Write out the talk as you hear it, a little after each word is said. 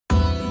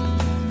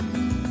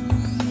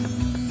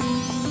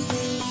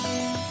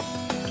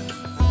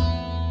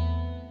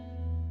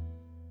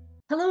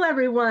Hello,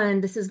 everyone.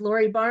 This is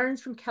Lori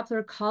Barnes from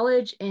Kepler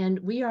College, and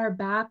we are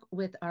back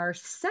with our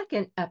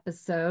second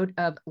episode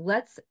of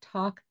Let's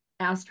Talk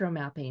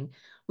AstroMapping.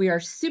 We are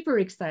super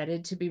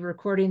excited to be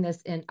recording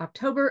this in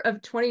October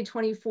of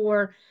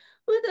 2024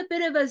 with a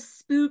bit of a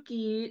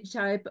spooky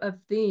type of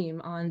theme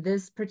on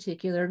this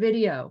particular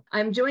video.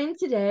 I'm joined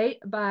today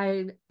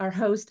by our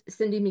host,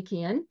 Cindy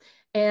McKeon,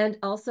 and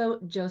also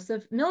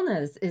Joseph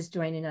Milnes is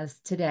joining us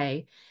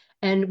today.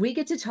 And we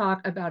get to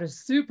talk about a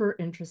super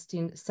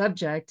interesting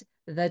subject,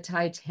 the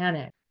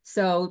Titanic.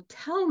 So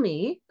tell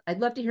me, I'd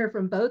love to hear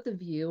from both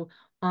of you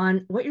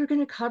on what you're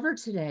going to cover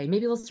today.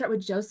 Maybe we'll start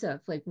with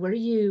Joseph. Like, what are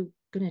you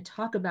going to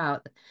talk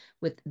about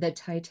with the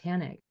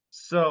Titanic?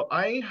 So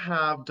I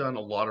have done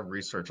a lot of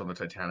research on the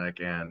Titanic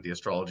and the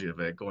astrology of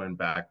it going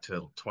back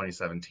to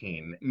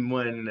 2017.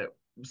 When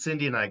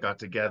Cindy and I got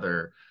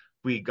together,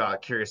 we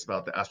got curious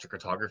about the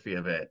astrocartography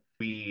of it.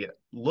 We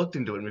looked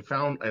into it and we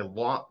found a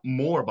lot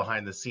more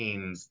behind the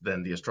scenes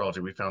than the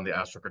astrology. We found the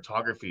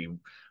astrocartography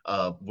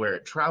of where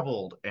it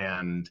traveled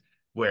and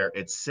where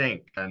it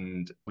sank.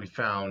 And we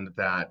found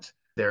that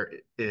there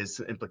is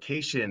an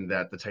implication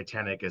that the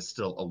Titanic is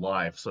still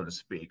alive, so to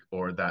speak,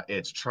 or that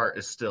its chart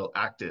is still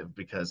active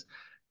because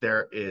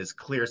there is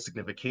clear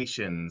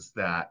significations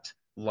that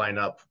line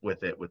up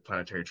with it with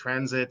planetary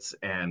transits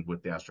and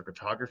with the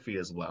astrocartography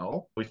as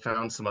well. We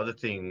found some other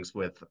things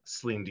with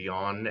Celine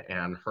Dion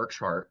and her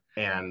chart,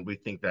 and we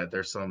think that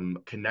there's some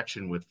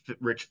connection with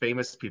rich,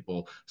 famous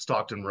people,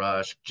 Stockton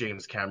Rush,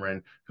 James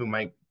Cameron, who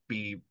might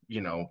be,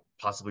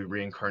 possibly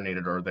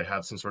reincarnated or they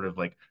have some sort of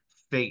like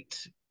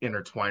fate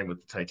intertwined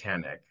with the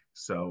Titanic.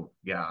 So,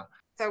 yeah.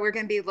 So we're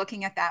going to be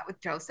looking at that with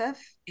Joseph,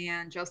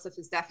 and Joseph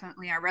is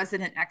definitely our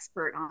resident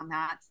expert on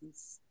that,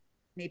 since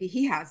maybe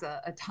he has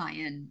a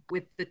tie-in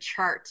with the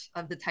chart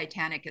of the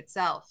Titanic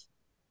itself.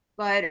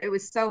 But it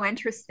was so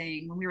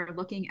interesting when we were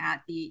looking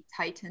at the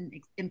Titan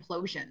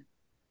implosion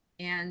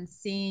and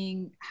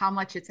seeing how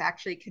much it's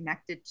actually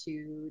connected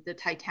to the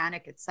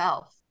Titanic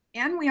itself.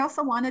 And we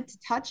also wanted to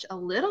touch a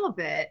little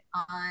bit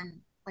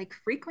on like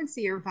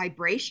frequency or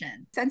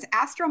vibration. Since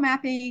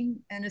astromapping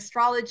and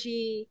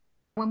astrology,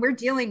 when we're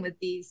dealing with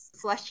these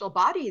celestial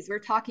bodies, we're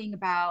talking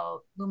about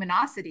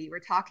luminosity, we're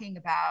talking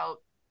about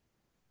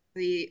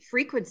the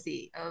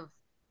frequency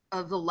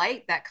of the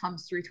light that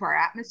comes through to our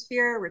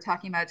atmosphere, we're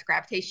talking about its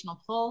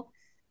gravitational pull.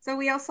 So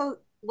we also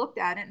looked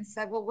at it and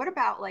said, well, what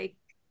about like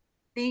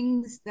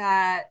things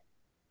that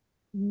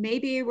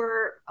maybe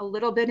were a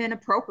little bit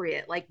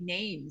inappropriate, like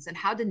names, and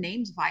how do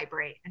names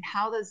vibrate and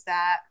how does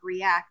that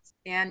react?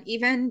 And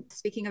even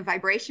speaking of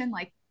vibration,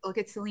 like look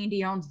at Celine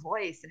Dion's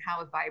voice and how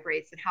it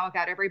vibrates and how it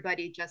got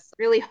everybody just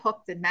really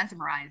hooked and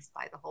mesmerized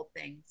by the whole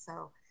thing.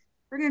 So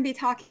we're going to be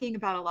talking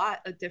about a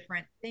lot of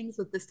different things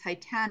with this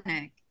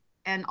Titanic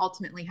and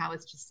ultimately how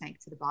it's just sank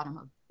to the bottom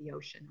of the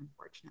ocean,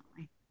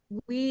 unfortunately.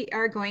 We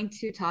are going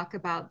to talk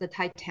about the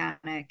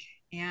Titanic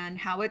and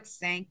how it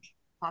sank,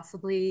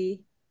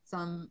 possibly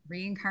some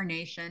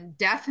reincarnation.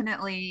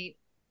 Definitely,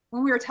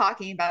 when we were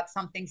talking about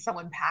something so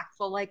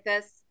impactful like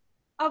this,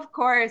 of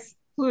course,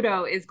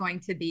 Pluto is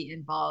going to be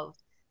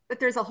involved, but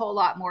there's a whole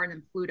lot more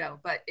than Pluto.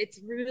 But it's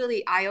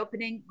really eye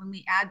opening when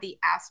we add the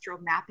astro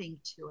mapping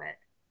to it,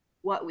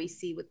 what we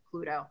see with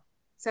Pluto.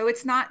 So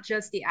it's not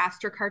just the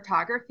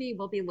astrocartography.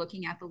 We'll be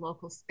looking at the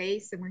local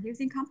space, and we're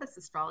using compass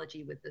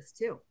astrology with this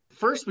too.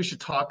 First, we should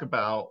talk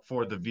about,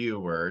 for the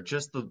viewer,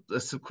 just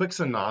a quick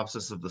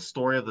synopsis of the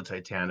story of the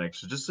Titanic.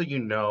 So just so you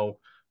know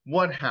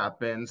what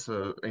happened,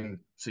 so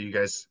you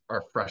guys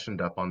are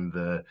freshened up on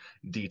the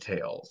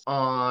details.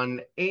 On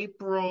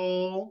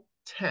April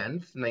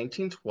 10th,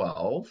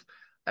 1912,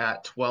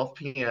 at 12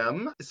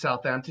 p.m.,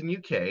 Southampton,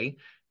 UK,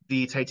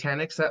 the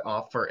Titanic set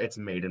off for its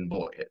maiden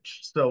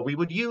voyage. So we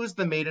would use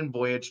the maiden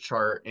voyage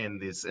chart in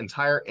this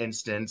entire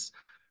instance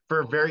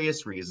for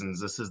various reasons.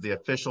 This is the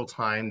official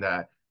time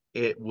that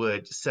it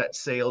would set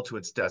sail to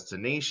its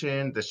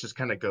destination. This just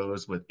kind of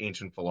goes with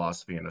ancient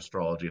philosophy and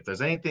astrology. If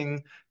there's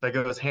anything that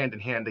goes hand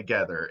in hand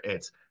together,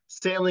 it's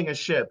sailing a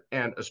ship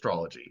and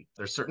astrology.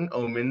 There's certain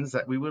omens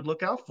that we would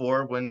look out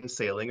for when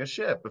sailing a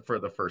ship for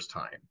the first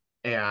time.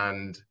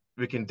 And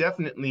we can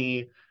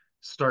definitely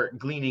start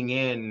gleaning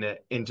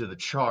into the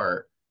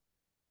chart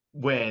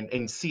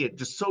and see it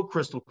just so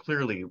crystal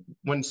clearly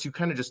once you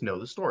kind of just know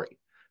the story.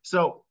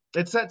 So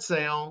it set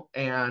sail,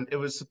 and it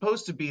was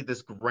supposed to be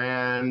this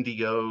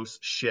grandiose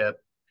ship.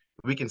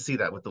 We can see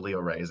that with the Leo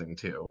rising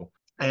too.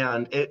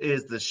 And it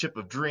is the ship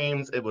of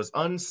dreams. It was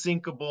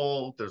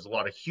unsinkable. There's a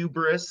lot of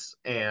hubris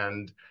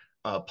and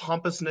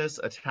pompousness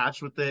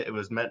attached with it. It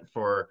was meant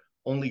for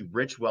only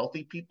rich,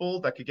 wealthy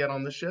people that could get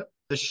on the ship.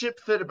 The ship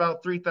fit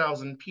about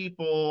 3,000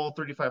 people,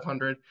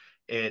 3,500.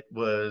 It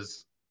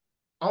was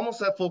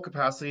almost at full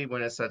capacity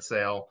when it set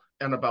sail.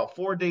 And about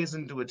 4 days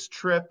into its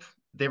trip,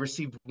 they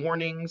received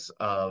warnings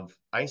of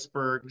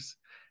icebergs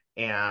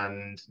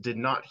and did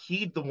not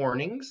heed the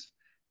warnings.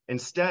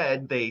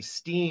 Instead, they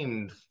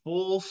steamed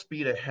full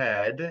speed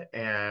ahead,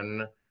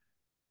 and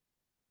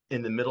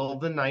in the middle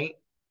of the night,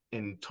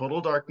 in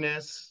total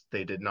darkness,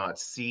 they did not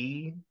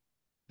see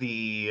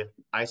the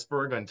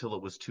iceberg until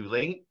it was too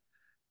late.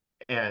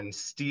 and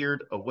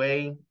steered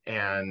away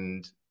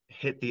and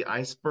hit the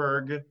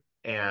iceberg,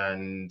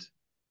 and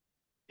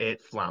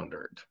it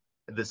floundered.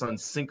 This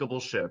unsinkable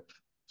ship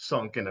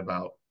sunk in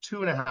about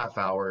 2.5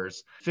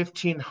 hours.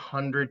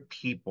 1,500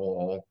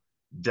 people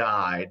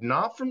died,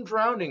 not from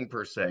drowning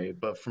per se,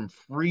 but from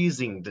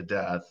freezing to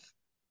death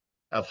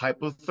of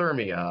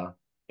hypothermia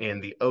in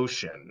the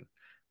ocean,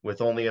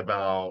 with only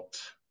about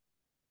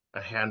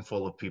a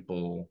handful of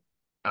people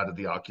out of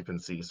the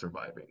occupancy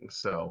surviving.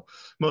 So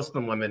most of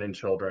them women and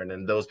children,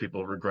 and those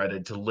people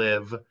regretted to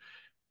live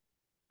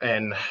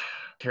and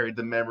carried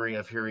the memory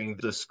of hearing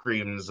the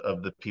screams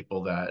of the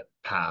people that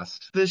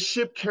passed. This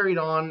ship carried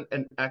on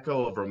an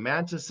echo of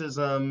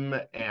romanticism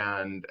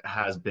and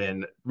has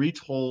been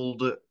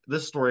retold.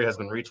 This story has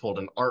been retold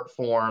in art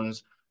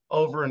forms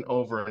over and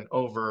over and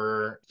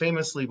over,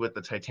 famously with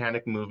the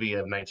Titanic movie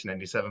of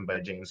 1997 by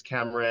James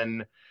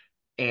Cameron,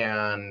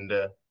 and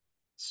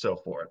so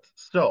forth.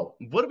 So,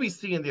 what do we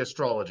see in the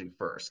astrology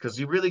first? Because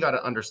you really got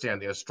to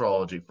understand the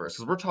astrology first.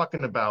 Because we're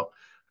talking about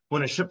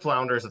when a ship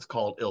flounders, it's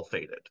called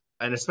ill-fated,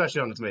 and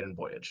especially on its maiden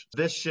voyage.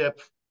 This ship,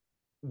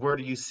 where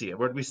do you see it?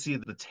 Where do we see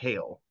the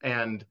tail?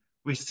 And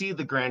we see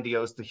the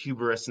grandiose, the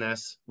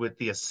hubrisness with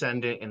the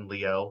ascendant in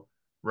Leo,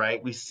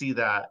 right? We see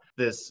that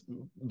this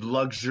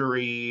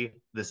luxury,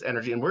 this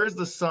energy. And where's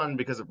the sun?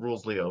 Because it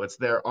rules Leo. It's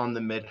there on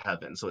the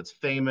midheaven. So it's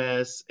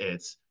famous,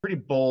 it's pretty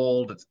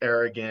bold, it's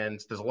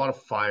arrogant. There's a lot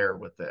of fire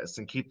with this.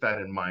 And keep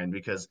that in mind,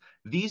 because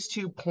these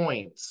 2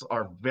 points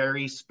are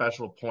very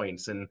special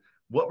points. And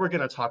what we're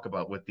going to talk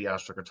about with the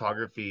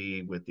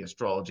astrocartography, with the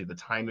astrology, the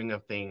timing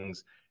of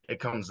things, it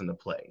comes into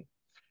play.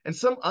 And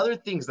some other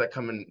things that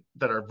come in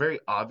that are very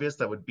obvious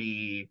that would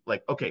be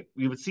like, okay,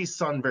 we would see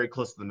sun very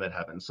close to the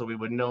midheaven. So we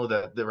would know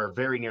that they were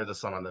very near the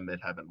sun on the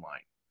midheaven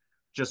line,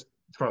 just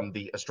from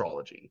the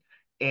astrology.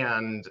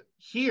 And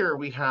here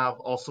we have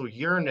also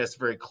Uranus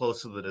very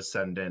close to the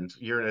descendant.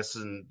 Uranus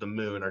and the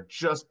moon are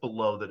just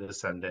below the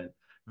descendant,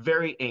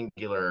 very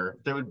angular.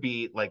 There would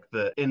be like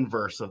the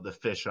inverse of the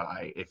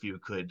fisheye if you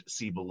could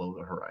see below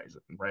the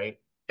horizon, right?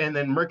 And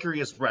then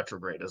Mercury is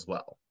retrograde as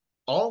well.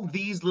 All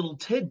these little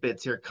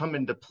tidbits here come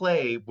into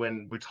play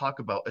when we talk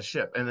about a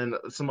ship, and then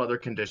some other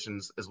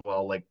conditions as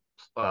well, like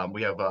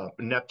we have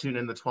Neptune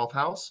in the 12th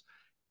house,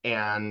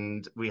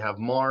 and we have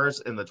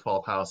Mars in the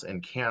 12th house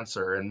in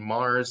Cancer. And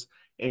Mars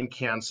in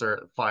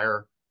Cancer,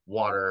 fire,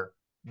 water.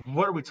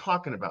 What are we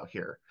talking about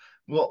here?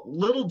 Well,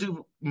 little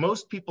do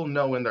most people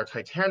know in their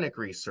Titanic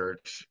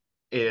research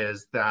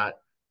is that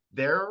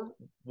there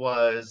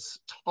was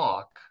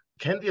talk.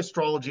 Can the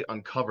astrology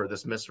uncover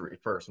this mystery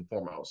first and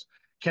foremost?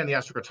 Can the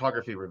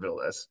astrocartography reveal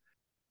this?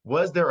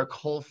 Was there a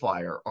coal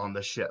fire on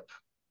the ship?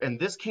 And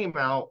this came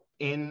out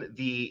in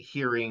the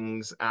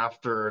hearings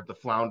after the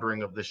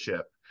floundering of the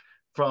ship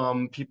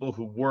from people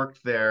who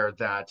worked there,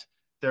 that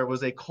there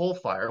was a coal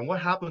fire. And what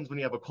happens when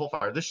you have a coal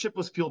fire? This ship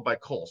was fueled by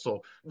coal.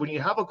 So when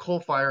you have a coal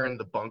fire in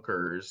the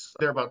bunkers,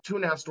 they're about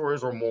 2.5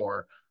 stories or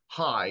more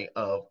high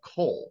of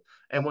coal.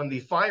 And when the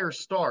fire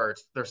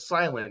starts, they're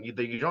silent.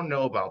 You don't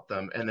know about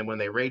them. And then when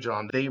they rage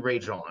on, they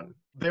rage on.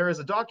 There is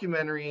a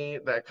documentary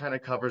that kind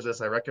of covers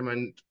this. I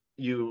recommend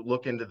you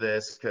look into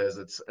this because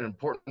it's an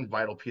important,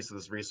 vital piece of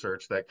this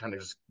research that kind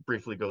of just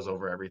briefly goes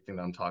over everything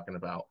that I'm talking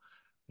about,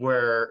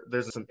 where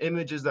there's some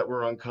images that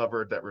were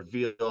uncovered that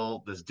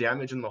reveal this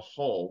damage in the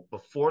hull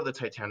before the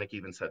Titanic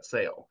even set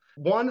sail.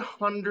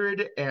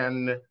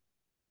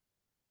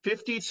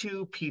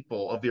 152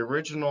 people of the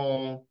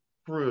original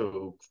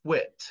crew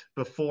quit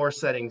before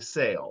setting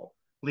sail,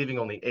 leaving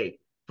only 8,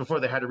 before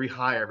they had to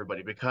rehire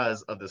everybody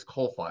because of this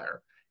coal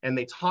fire. And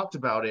they talked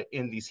about it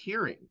in these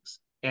hearings,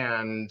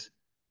 and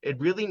it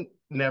really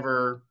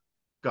never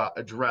got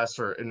addressed,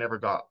 or it never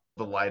got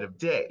the light of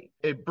day.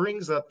 It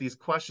brings up these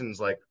questions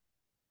like,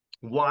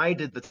 why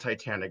did the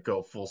Titanic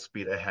go full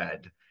speed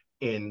ahead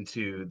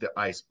into the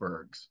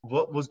icebergs?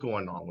 What was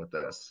going on with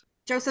this?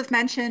 Joseph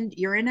mentioned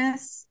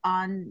Uranus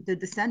on the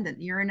descendant,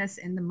 Uranus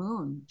in the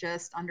moon,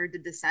 just under the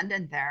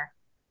descendant there,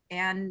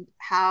 and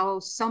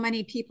how so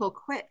many people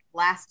quit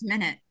last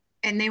minute,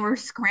 and they were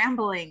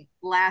scrambling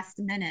last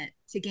minute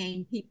to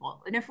gain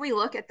people. And if we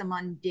look at the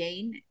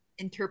mundane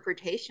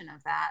interpretation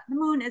of that, the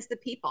moon is the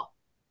people,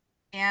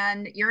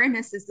 and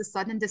Uranus is the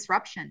sudden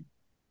disruption,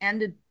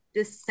 and the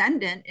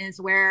descendant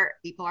is where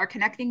people are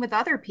connecting with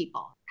other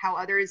people, how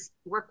others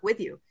work with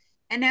you.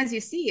 And as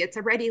you see, it's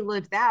already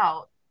lived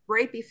out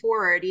right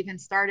before it even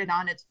started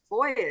on its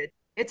voyage.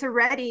 It's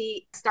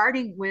already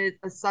starting with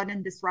a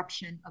sudden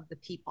disruption of the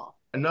people.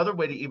 Another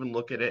way to even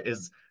look at it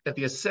is if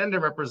the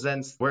ascendant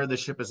represents where the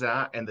ship is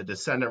at and the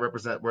descendant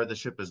represents where the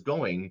ship is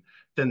going,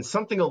 then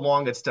something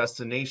along its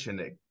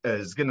destination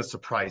is going to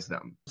surprise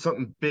them.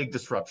 Something big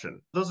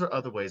disruption. Those are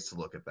other ways to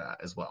look at that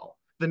as well.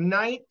 The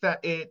night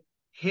that it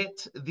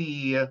hit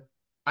the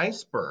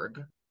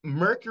iceberg,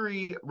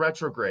 Mercury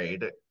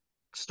retrograde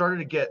started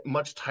to get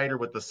much tighter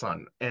with the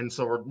sun. And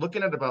so we're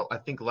looking at about, I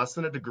think, less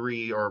than a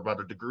degree, or about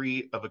a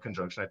degree of a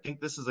conjunction. I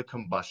think this is a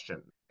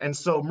combustion. And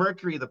so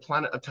Mercury, the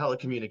planet of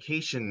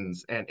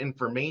telecommunications and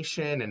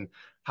information and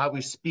how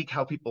we speak,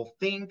 how people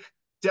think,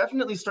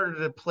 definitely started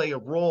to play a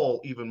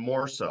role even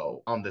more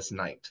so on this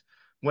night.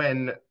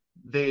 When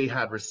they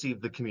had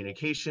received the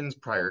communications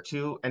prior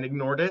to and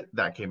ignored it,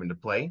 that came into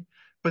play.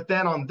 But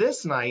then on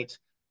this night,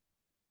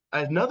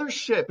 another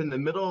ship in the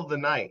middle of the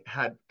night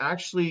had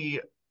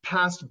actually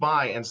passed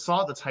by and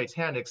saw the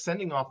Titanic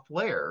sending off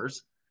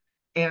flares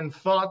and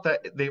thought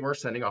that they were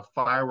sending off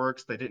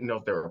fireworks. They didn't know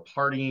if they were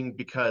partying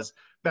because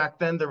back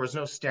then there was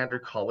no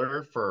standard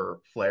color for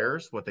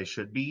flares, what they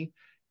should be.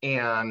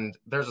 And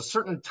there's a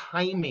certain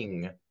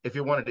timing, if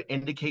you wanted to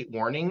indicate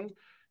warning,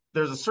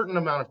 there's a certain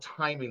amount of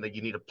timing that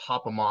you need to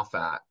pop them off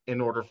at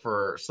in order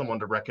for someone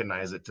to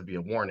recognize it to be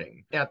a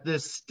warning. At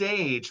this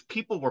stage,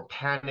 people were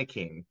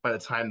panicking by the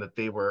time that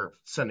they were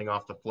sending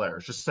off the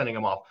flares, just sending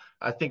them off.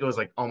 I think it was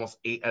like almost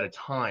 8 at a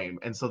time.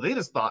 And so they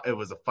just thought it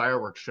was a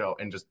fireworks show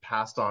and just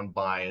passed on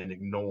by and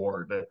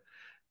ignored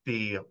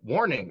the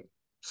warning.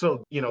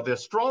 So, the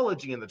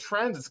astrology and the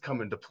transits come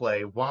into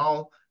play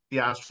while the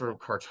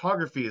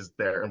astrocartography is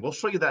there. And we'll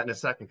show you that in a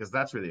second because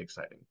that's really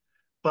exciting.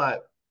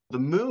 But the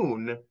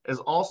moon is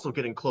also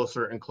getting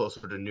closer and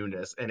closer to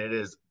newness, and it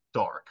is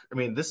dark. I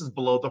mean, this is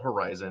below the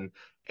horizon,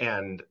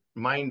 and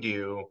mind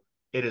you,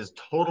 it is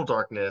total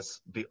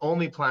darkness. The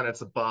only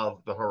planets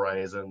above the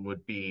horizon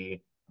would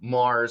be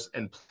Mars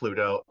and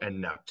Pluto and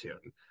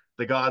Neptune,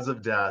 the gods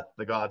of death,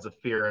 the gods of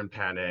fear and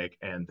panic,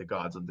 and the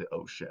gods of the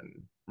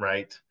ocean,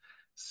 right?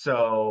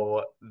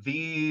 So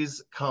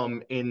these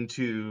come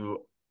into,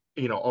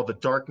 all the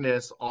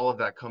darkness, all of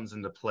that comes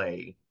into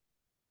play.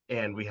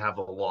 And we have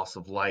a loss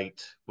of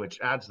light, which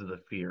adds to the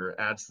fear,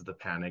 adds to the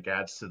panic,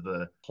 adds to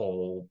the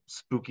whole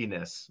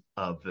spookiness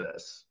of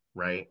this,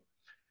 right?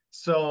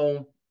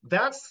 So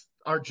that's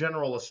our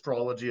general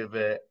astrology of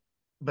it,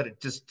 but it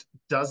just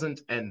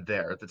doesn't end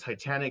there. The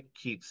Titanic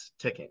keeps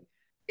ticking.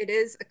 It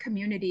is a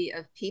community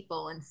of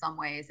people in some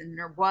ways, and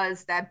there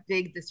was that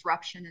big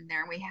disruption in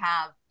there. We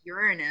have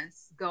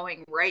Uranus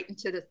going right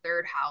into the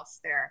third house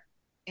there,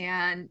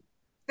 and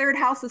third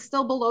house is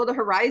still below the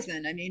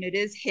horizon. I mean, it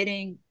is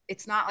hitting,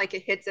 it's not like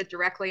it hits it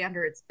directly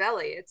under its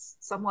belly, it's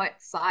somewhat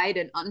side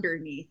and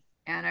underneath.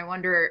 And I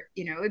wonder,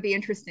 it would be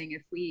interesting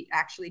if we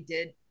actually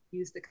did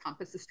use the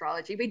compass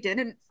astrology. We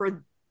didn't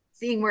for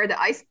seeing where the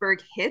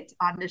iceberg hit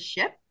on the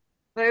ship,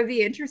 but it would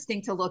be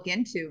interesting to look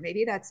into.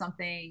 Maybe that's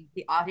something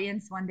the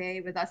audience one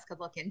day with us could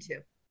look into.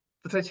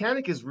 The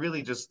Titanic is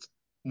really just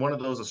one of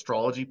those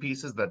astrology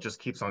pieces that just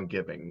keeps on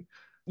giving.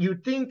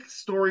 You'd think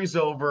story's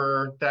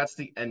over, that's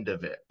the end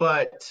of it.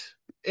 But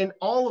in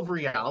all of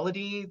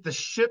reality, the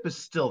ship is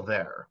still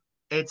there.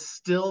 It's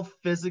still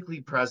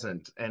physically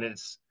present, and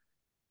it's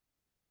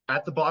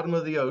at the bottom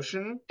of the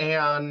ocean,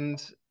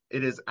 and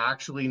it is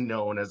actually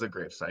known as a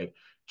gravesite.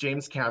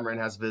 James Cameron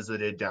has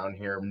visited down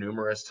here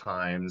numerous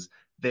times.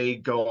 They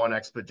go on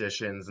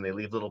expeditions and they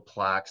leave little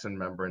plaques and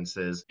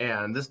remembrances.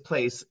 And this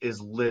place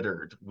is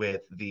littered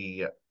with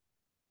the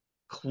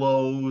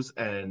clothes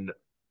and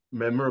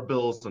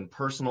memorables and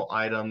personal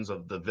items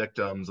of the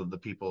victims of the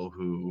people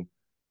who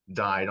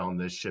died on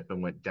this ship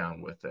and went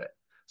down with it.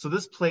 So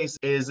this place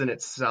is in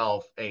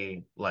itself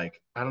I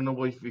don't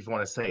know if you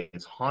want to say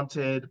it's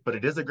haunted, but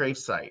it is a grave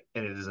site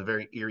and it is a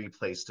very eerie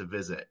place to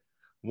visit.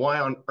 Why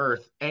on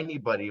earth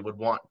anybody would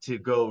want to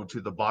go to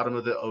the bottom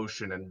of the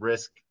ocean and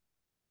risk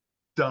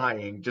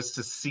dying just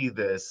to see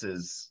this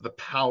is the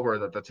power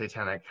that the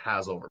Titanic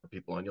has over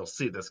people, and you'll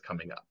see this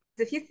coming up.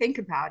 If you think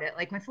about it,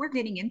 like if we're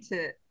getting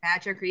into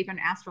magic or even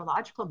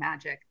astrological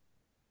magic,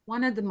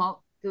 one of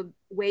the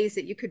ways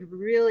that you could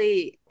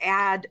really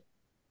add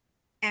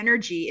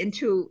energy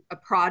into a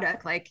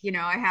product, like,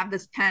 I have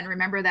this pen.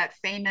 Remember that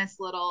famous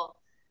little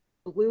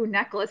blue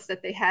necklace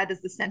that they had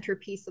as the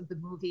centerpiece of the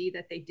movie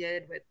that they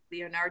did with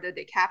Leonardo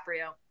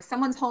DiCaprio?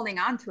 Someone's holding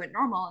on to it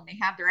normal and they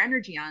have their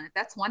energy on it,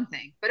 that's one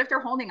thing. But if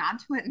they're holding on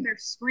to it and they're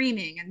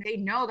screaming and they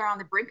know they're on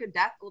the brink of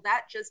death, well,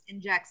 that just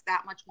injects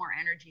that much more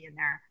energy in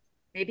there.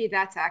 Maybe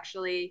that's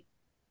actually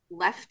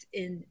left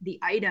in the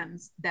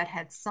items that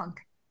had sunk,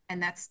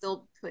 and that's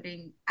still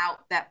putting out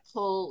that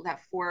pull, that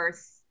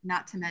force,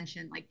 not to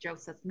mention, like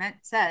Joseph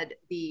said,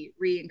 the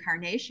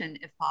reincarnation,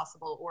 if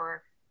possible,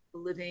 or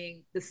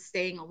the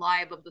staying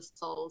alive of the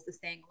souls, the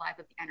staying alive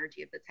of the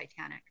energy of the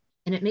Titanic.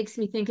 And it makes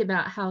me think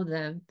about how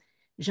the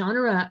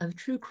genre of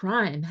true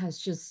crime has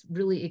just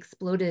really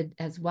exploded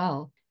as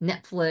well.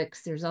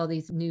 Netflix, there's all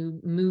these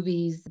new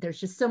movies, there's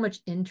just so much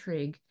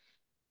intrigue.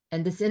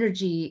 And this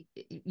energy,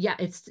 yeah,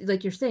 it's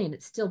like you're saying,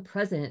 it's still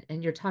present.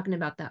 And you're talking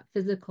about that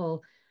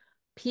physical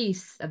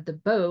piece of the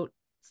boat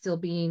still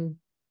being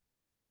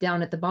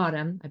down at the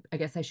bottom. I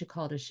guess I should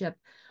call it a ship,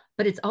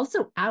 but it's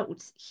also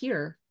out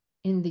here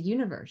in the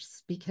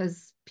universe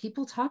because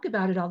people talk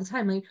about it all the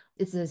time. Like,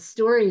 it's a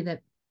story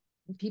that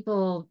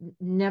people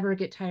never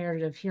get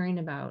tired of hearing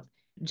about.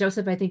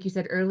 Joseph, I think you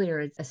said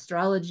earlier, it's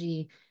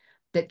astrology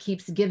that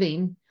keeps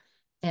giving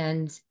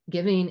and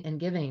giving and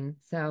giving.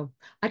 So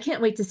I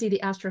can't wait to see the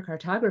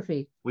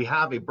astrocartography. We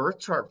have a birth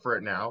chart for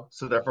it now.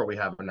 So therefore we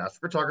have an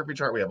astrocartography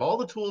chart. We have all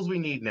the tools we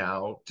need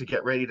now to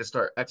get ready to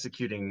start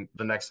executing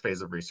the next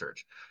phase of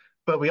research.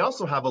 But we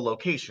also have a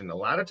location, a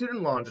latitude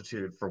and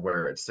longitude for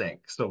where it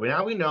sinks. So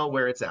now we know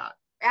where it's at.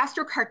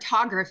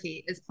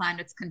 Astrocartography is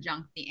planets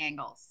conjunct the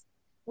angles.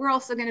 We're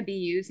also going to be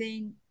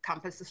using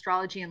compass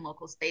astrology and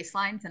local space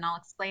lines, and I'll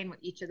explain what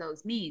each of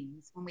those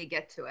means when we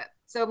get to it.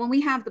 So when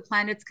we have the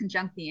planets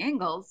conjunct the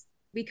angles,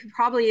 we could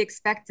probably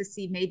expect to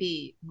see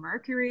maybe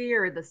Mercury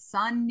or the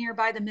sun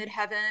nearby the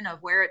midheaven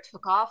of where it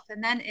took off,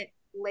 and then it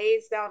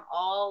lays down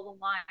all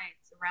the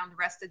lines around the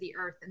rest of the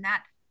Earth. And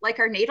that, like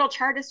our natal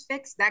chart is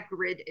fixed, that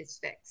grid is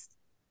fixed.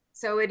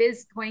 So it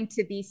is going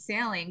to be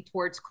sailing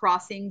towards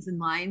crossings and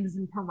lines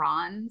and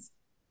parans.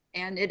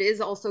 And it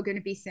is also going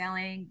to be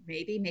sailing,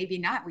 maybe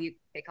not. We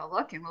take a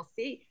look and we'll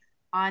see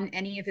on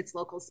any of its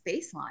local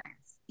space lines.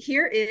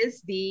 Here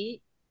is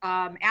the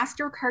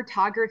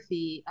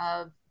astrocartography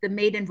of the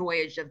maiden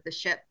voyage of the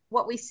ship.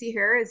 What we see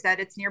here is that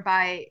it's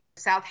nearby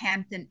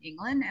Southampton,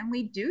 England, and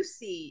we do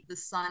see the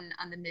sun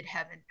on the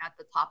midheaven at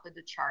the top of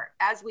the chart,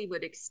 as we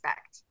would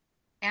expect.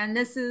 And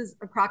this is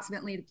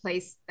approximately the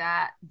place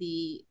that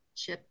the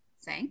ship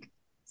sank.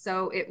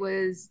 So it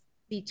was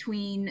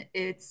between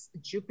its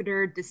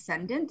Jupiter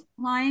descendant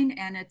line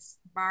and its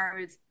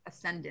Mars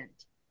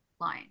ascendant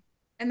line.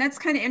 And that's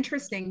kind of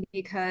interesting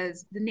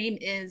because the name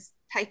is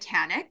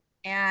Titanic,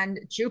 and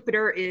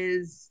Jupiter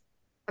is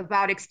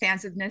about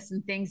expansiveness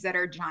and things that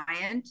are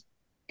giant.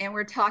 And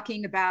we're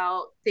talking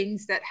about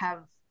things that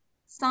have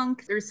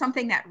sunk. There's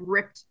something that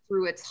ripped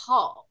through its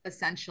hull,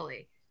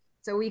 essentially.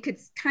 So we could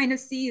kind of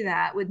see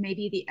that with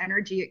maybe the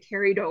energy it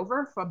carried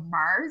over from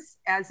Mars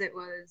as it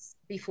was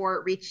before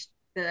it reached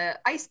the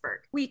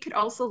iceberg. We could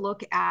also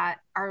look at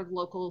our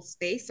local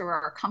space or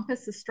our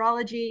compass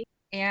astrology.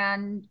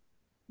 And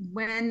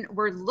when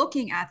we're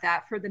looking at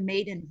that for the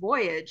maiden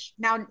voyage,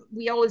 now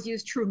we always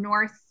use true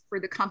north for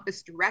the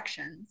compass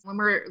directions. When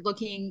we're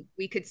looking,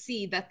 we could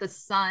see that the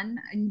sun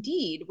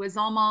indeed was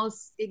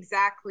almost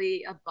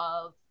exactly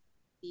above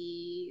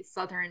the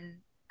southern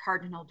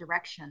cardinal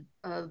direction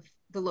of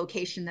the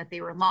location that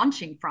they were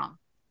launching from.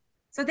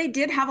 So they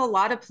did have a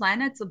lot of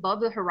planets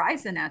above the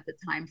horizon at the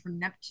time, from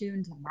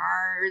Neptune to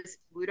Mars,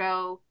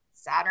 Pluto,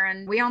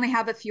 Saturn. We only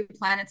have a few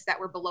planets that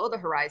were below the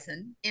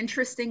horizon.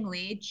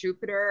 Interestingly,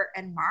 Jupiter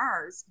and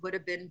Mars would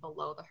have been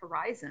below the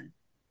horizon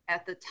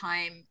at the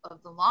time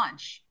of the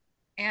launch.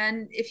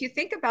 And if you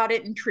think about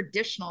it in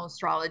traditional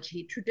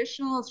astrology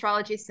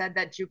said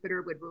that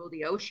Jupiter would rule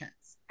the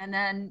oceans. And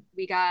then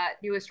we got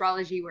new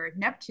astrology where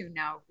Neptune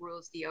now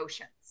rules the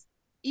oceans.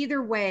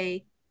 Either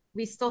way,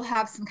 we still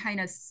have some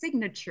kind of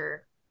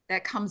signature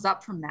that comes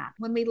up from that.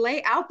 When we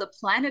lay out the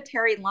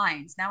planetary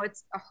lines, now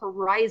it's a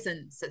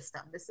horizon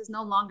system. This is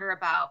no longer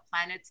about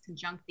planets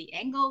conjunct the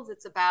angles.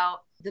 It's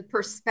about the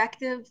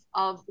perspective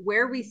of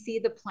where we see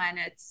the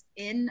planets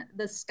in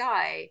the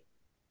sky,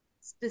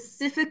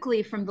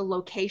 specifically from the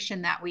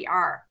location that we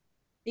are.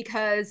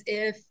 Because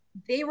if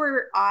they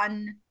were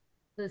on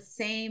the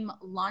same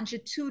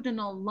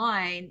longitudinal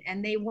line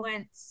and they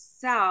went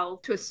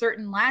south to a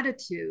certain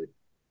latitude,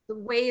 the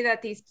way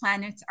that these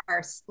planets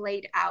are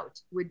splayed out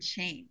would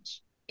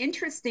change.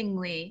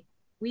 Interestingly,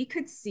 we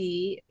could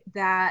see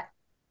that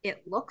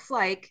it looks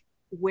like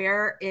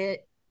where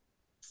it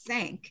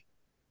sank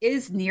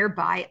is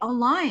nearby a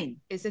line.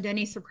 Is it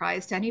any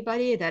surprise to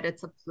anybody that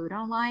it's a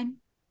Pluto line?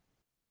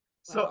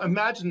 So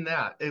imagine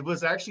that. It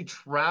was actually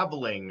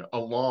traveling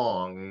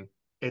along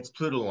its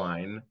Pluto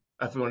line.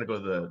 If we want to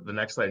go to the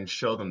next slide and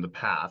show them the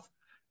path.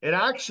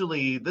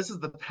 This is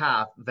the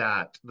path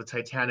that the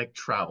Titanic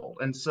traveled.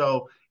 And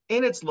so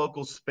in its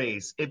local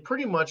space, it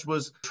pretty much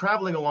was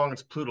traveling along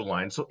its Pluto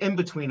line, so in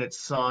between its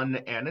sun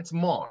and its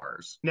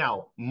Mars.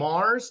 Now,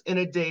 Mars in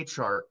a day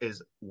chart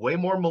is way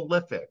more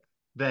malefic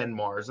than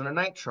Mars in a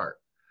night chart.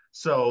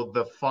 So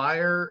the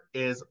fire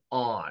is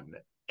on.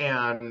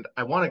 And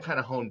I want to kind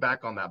of hone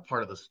back on that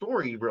part of the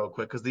story real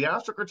quick, because the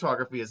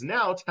astrocartography is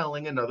now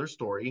telling another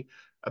story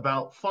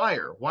about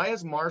fire. Why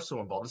is Mars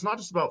so involved? It's not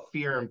just about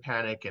fear and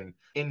panic and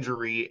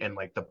injury and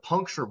like the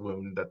puncture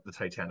wound that the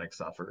Titanic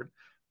suffered,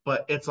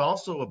 but it's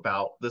also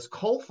about this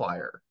coal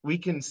fire. We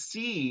can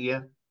see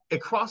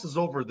it crosses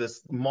over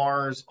this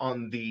Mars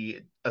on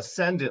the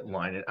ascendant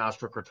line in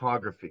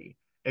astrocartography.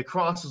 It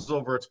crosses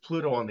over its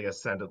Pluto on the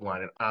ascendant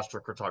line in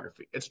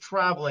astrocartography. It's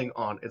traveling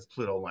on its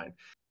Pluto line.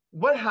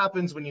 What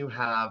happens when you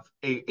have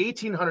a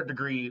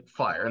 1800-degree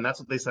fire, and that's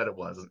what they said it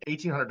was, an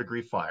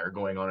 1800-degree fire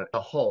going on at a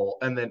hull,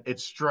 and then it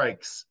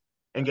strikes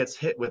and gets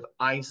hit with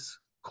ice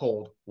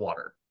cold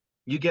water?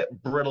 You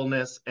get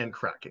brittleness and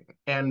cracking.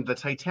 And the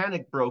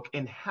Titanic broke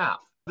in half.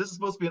 This is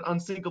supposed to be an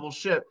unsinkable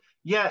ship,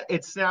 yet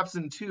it snaps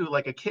in two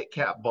like a Kit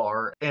Kat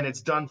bar, and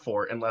it's done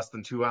for in less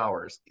than 2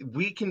 hours.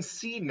 We can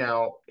see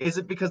now, is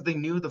it because they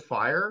knew the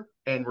fire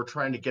and were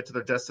trying to get to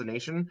their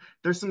destination?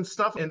 There's some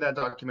stuff in that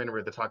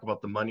documentary that talk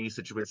about the money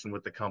situation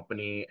with the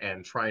company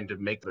and trying to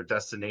make their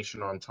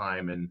destination on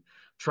time and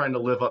trying to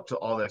live up to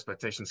all the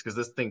expectations, because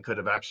this thing could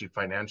have actually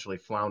financially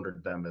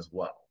floundered them as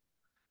well.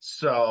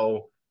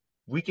 So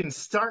we can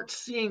start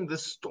seeing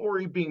this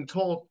story being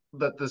told,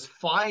 that this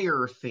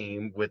fire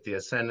theme with the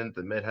ascendant,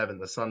 the midheaven,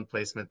 the sun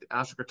placement, the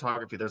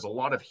astrocartography, there's a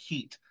lot of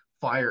heat,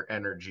 fire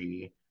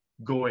energy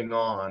going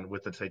on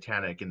with the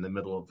Titanic in the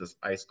middle of this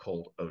ice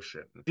cold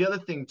ocean. The other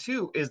thing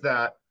too is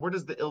that where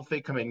does the ill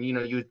fate come in?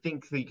 You would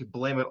think that you could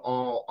blame it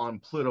all on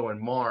Pluto and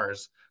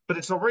Mars, but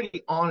it's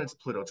already on its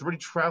Pluto. It's already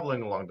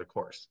traveling along the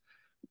course.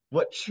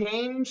 What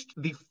changed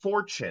the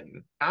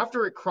fortune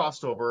after it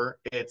crossed over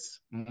its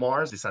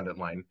Mars descendant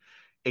line,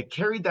 it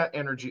carried that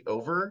energy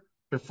over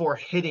before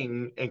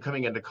hitting and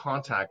coming into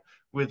contact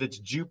with its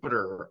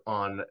Jupiter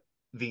on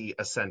the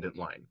ascendant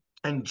line.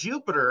 And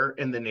Jupiter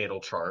in the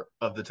natal chart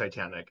of the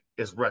Titanic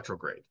is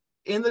retrograde.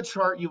 In the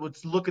chart, you would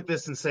look at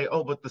this and say,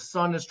 oh, but the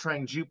sun is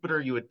trying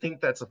Jupiter. You would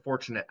think that's a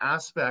fortunate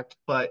aspect,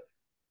 but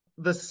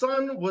the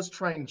sun was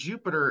trying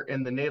Jupiter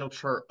in the natal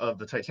chart of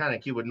the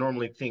Titanic. You would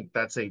normally think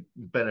that's a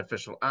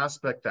beneficial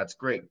aspect. That's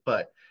great.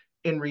 But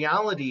in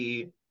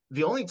reality,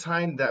 the only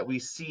time that we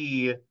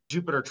see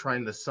Jupiter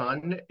trine the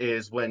sun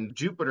is when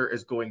Jupiter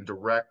is going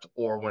direct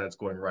or when it's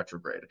going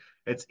retrograde.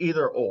 It's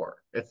either or.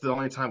 It's the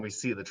only time we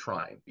see the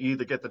trine. You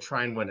either get the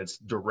trine when it's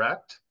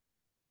direct,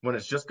 when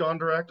it's just gone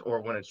direct,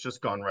 or when it's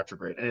just gone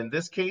retrograde. And in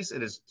this case,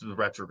 it is the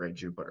retrograde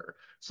Jupiter.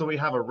 So we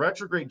have a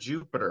retrograde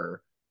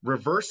Jupiter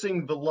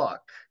reversing the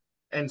luck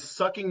and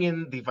sucking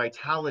in the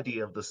vitality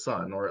of the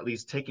sun, or at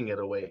least taking it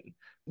away.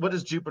 What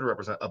does Jupiter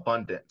represent?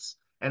 Abundance.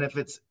 And if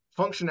its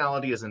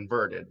functionality is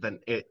inverted, then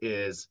it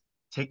is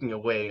taking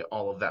away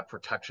all of that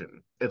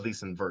protection, at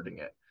least inverting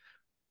it.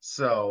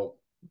 So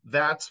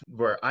that's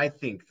where I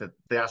think that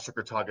the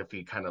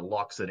astrocartography kind of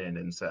locks it in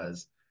and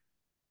says,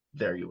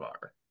 there you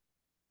are.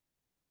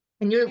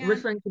 And you're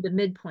referring to the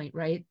midpoint,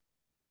 right?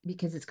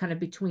 Because it's kind of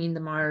between the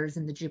Mars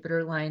and the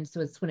Jupiter line.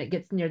 So it's when it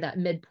gets near that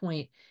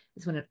midpoint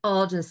is when it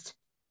all just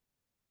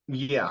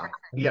Yeah,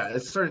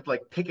 it's sort of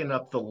like picking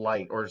up the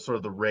light or sort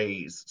of the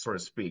rays, so to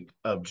speak,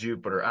 of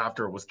Jupiter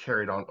after it was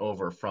carried on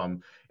over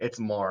from its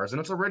Mars. And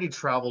it's already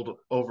traveled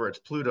over its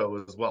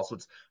Pluto as well. So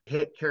it's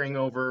carrying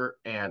over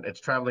and it's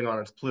traveling on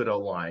its Pluto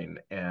line.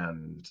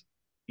 And,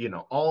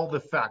 all the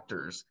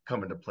factors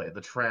come into play,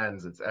 the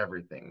transits,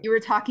 everything. You were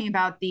talking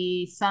about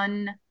the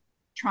sun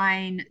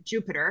trine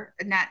Jupiter,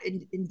 and that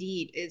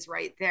indeed is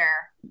right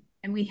there.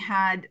 And we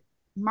had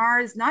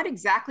Mars not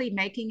exactly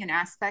making an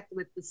aspect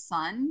with the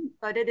sun,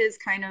 but it is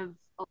kind of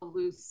a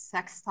loose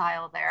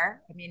sextile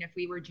there. I mean, if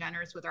we were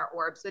generous with our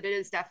orbs, but it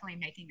is definitely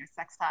making a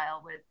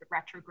sextile with the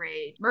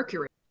retrograde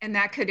Mercury. And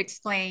that could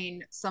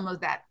explain some of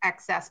that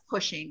excess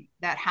pushing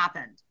that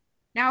happened.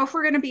 Now, if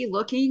we're going to be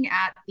looking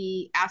at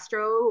the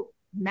astro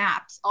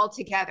maps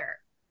altogether,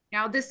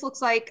 now this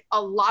looks like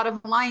a lot of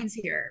lines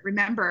here.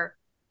 Remember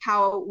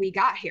how we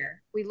got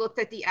here. We looked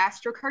at the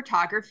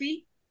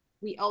astrocartography.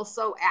 We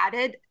also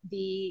added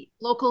the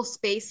local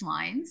space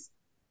lines.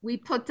 We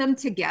put them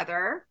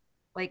together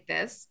like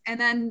this, and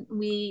then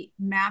we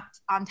mapped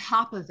on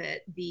top of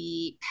it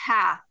the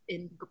path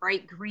in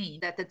bright green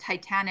that the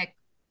Titanic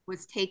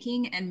was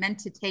taking and meant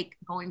to take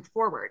going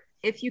forward.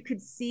 If you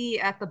could see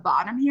at the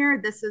bottom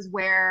here, this is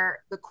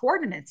where the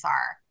coordinates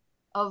are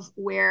of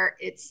where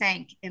it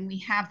sank, and we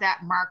have that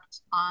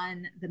marked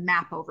on the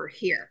map over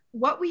here.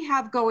 What we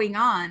have going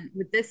on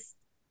with this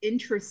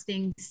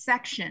interesting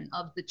section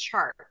of the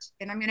chart,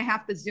 and I'm going to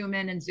have to zoom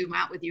in and zoom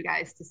out with you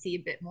guys to see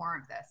a bit more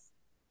of this.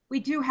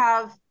 We do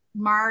have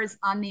Mars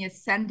on the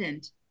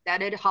ascendant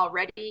that it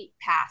already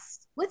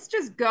passed. Let's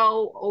just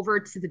go over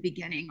to the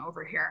beginning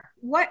over here.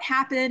 What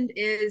happened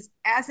is,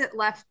 as it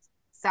left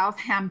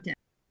Southampton,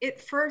 it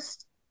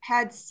first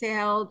had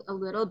sailed a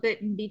little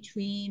bit in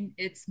between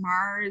its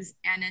Mars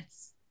and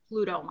its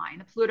Pluto line.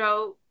 The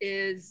Pluto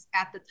is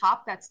at the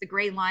top, that's the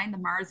gray line. The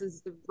Mars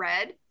is the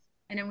red.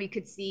 And then we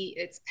could see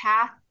its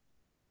path.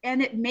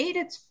 And it made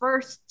its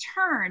first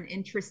turn,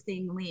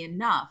 interestingly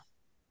enough,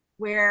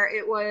 where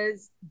it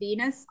was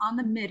Venus on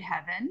the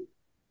midheaven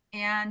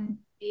and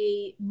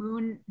a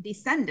moon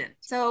descendant.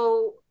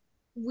 So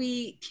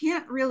we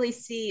can't really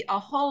see a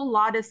whole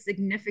lot of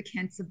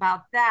significance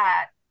about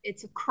that.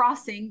 It's a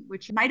crossing,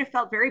 which might have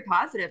felt very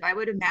positive. I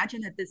would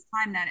imagine at this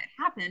time that it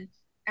happened,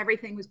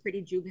 everything was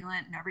pretty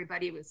jubilant and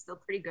everybody was still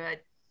pretty good.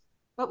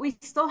 But we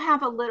still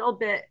have a little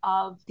bit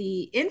of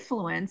the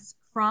influence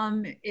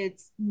from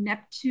its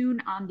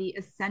Neptune on the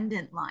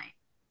ascendant line.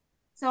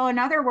 So in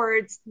other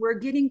words, we're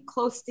getting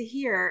close to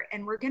here,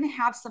 and we're going to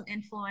have some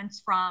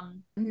influence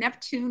from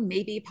Neptune,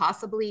 maybe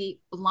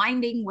possibly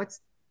blinding what's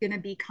going to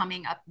be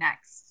coming up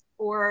next,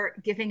 or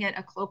giving it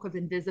a cloak of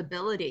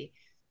invisibility.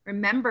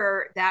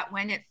 Remember that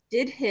when it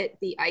did hit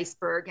the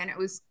iceberg and it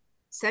was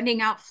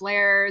sending out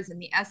flares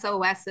and the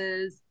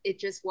SOSs, it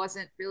just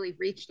wasn't really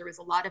reached. There was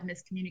a lot of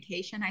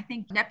miscommunication. I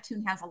think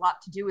Neptune has a lot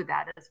to do with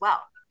that as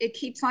well. It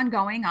keeps on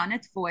going on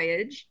its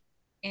voyage,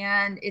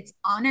 and it's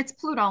on its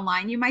Pluto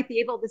line. You might be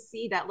able to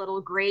see that little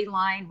gray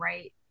line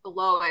right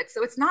below it.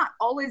 So it's not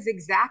always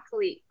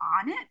exactly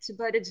on it,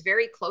 but it's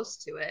very close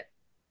to it.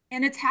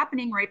 And it's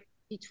happening right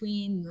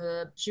between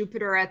the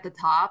Jupiter at the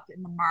top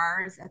and the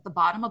Mars at the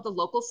bottom of the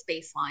local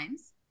space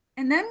lines.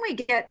 And then we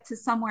get to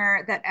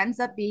somewhere that ends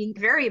up being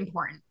very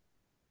important.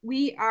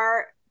 We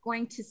are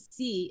going to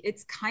see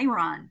its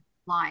Chiron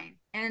line.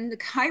 And the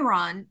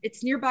Chiron,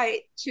 it's nearby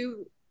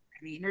to,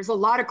 there's a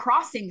lot of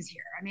crossings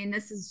here.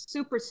 This is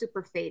super,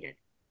 super faded.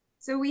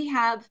 So we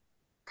have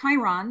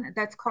Chiron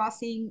that's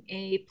crossing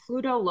a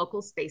Pluto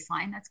local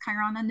spaceline. That's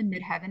Chiron on the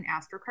midheaven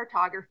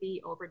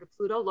astrocartography over the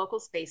Pluto local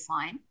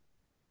spaceline.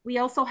 We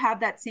also have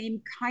that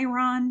same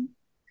Chiron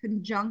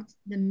conjunct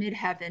the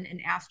midheaven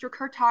and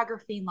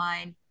astrocartography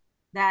line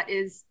that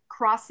is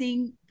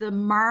crossing the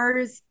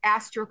Mars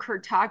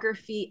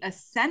astrocartography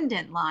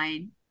ascendant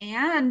line.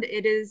 And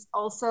it is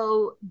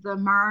also the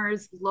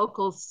Mars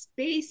local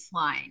space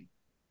line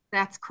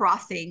that's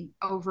crossing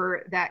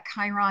over that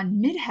Chiron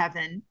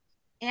midheaven.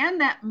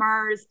 And that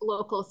Mars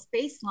local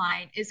space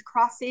line is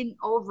crossing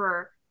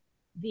over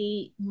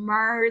the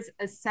Mars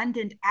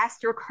ascendant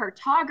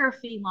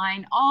astrocartography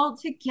line all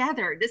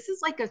together. This is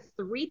like a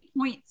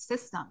 3-point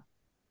system.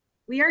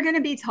 We are going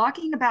to be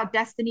talking about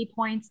destiny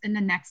points in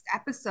the next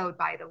episode,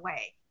 by the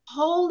way.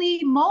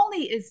 Holy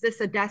moly, is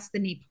this a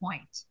destiny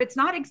point? It's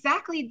not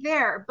exactly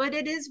there, but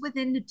it is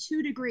within the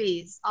 2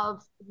 degrees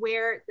of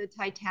where the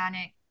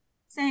Titanic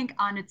sank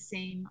on its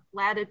same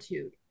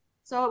latitude.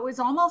 So it was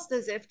almost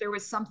as if there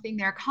was something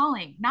there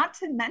calling. Not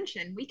to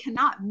mention, we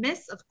cannot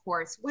miss, of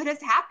course, what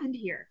has happened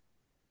here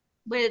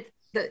with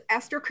the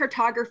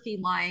astrocartography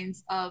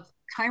lines of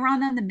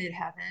Chiron on the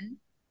midheaven,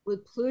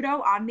 with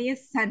Pluto on the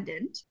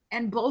ascendant,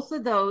 and both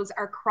of those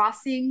are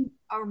crossing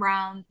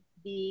around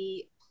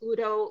the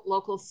Pluto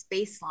local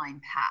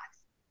spaceline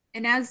path.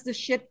 And as the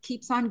ship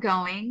keeps on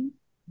going,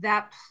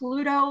 that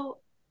Pluto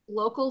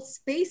local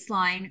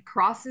spaceline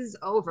crosses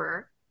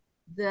over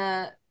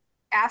the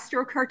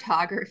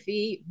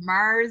astrocartography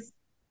Mars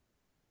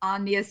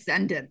on the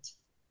ascendant.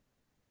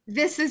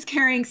 This is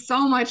carrying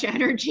so much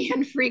energy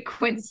and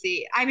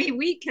frequency. I mean,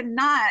 we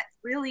cannot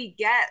really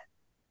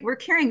we're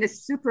carrying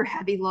this super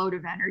heavy load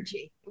of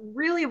energy.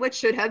 Really, what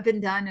should have been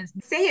done is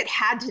say it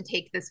had to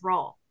take this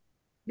role.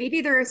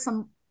 Maybe there is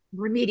some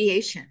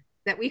remediation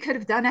that we could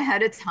have done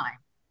ahead of time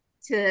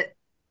to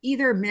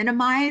either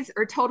minimize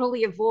or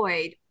totally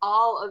avoid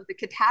all of the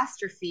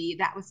catastrophe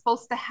that was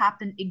supposed to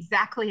happen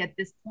exactly at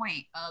this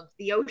point of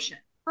the ocean.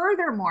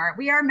 Furthermore,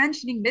 we are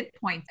mentioning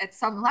midpoints at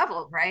some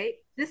level, right?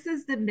 This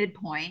is the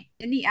midpoint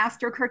in the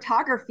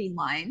astrocartography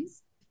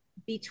lines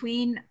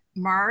between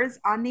Mars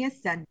on the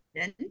ascendant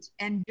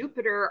and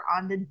Jupiter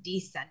on the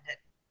descendant.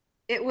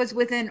 It was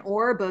within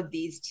orb of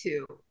these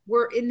two.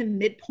 We're in the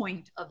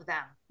midpoint of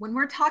them. When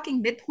we're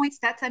talking midpoints,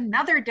 that's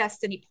another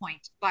destiny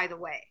point, by the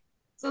way.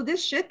 So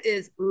this ship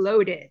is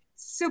loaded,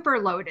 super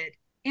loaded.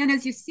 And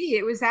as you see,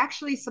 it was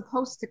actually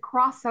supposed to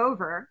cross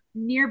over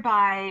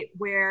nearby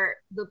where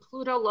the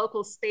Pluto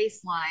local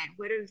space line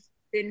would have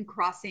been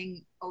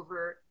crossing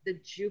over the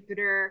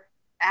Jupiter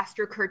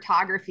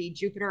astrocartography,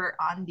 Jupiter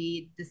on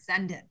the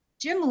descendant.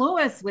 Jim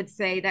Lewis would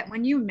say that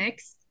when you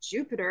mix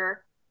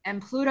Jupiter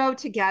and Pluto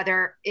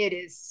together, it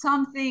is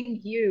something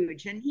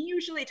huge. And he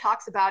usually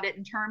talks about it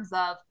in terms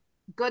of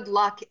good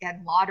luck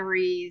and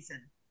lotteries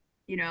and,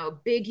 you know,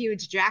 big,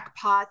 huge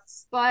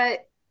jackpots.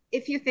 But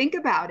if you think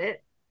about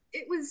it,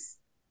 it was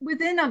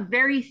within a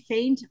very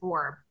faint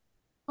orb.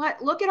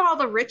 But look at all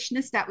the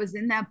richness that was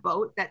in that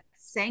boat that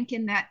sank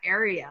in that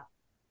area.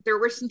 There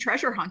were some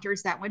treasure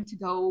hunters that went to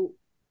go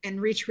and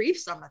retrieve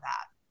some of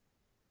that.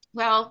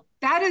 Well,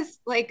 that is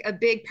like a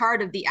big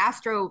part of the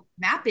astro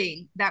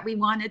mapping that we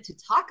wanted to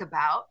talk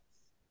about.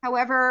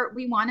 However,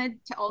 we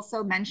wanted to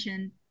also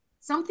mention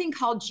something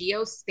called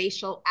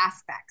geospatial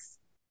aspects.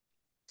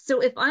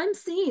 So if I'm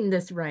seeing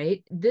this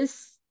right,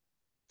 this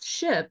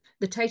ship,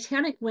 the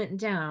Titanic, went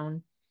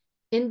down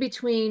in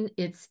between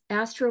its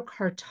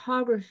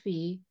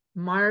astrocartography,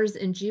 Mars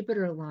and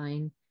Jupiter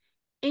line,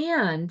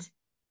 and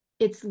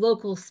its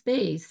local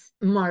space,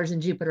 Mars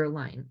and Jupiter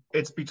line.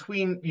 It's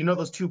between, you know,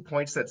 those 2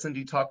 points that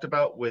Cindy talked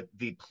about with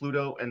the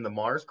Pluto and the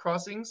Mars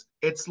crossings.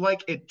 It's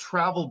like it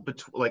traveled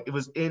between, like it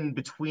was in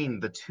between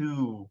the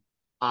 2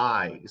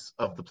 eyes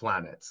of the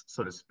planets,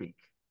 so to speak.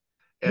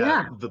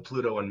 Yeah. The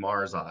Pluto and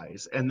Mars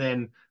eyes. And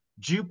then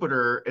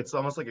Jupiter, it's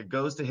almost like it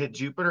goes to hit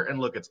Jupiter. And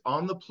look, it's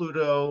on the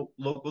Pluto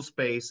local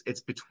space.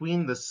 It's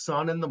between the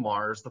sun and the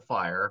Mars, the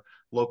fire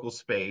local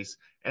space.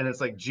 And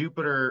it's like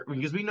Jupiter,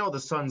 because we know the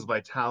sun's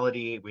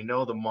vitality, we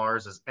know the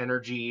Mars is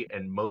energy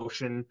and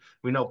motion.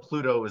 We know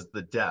Pluto is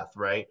the death,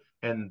 right?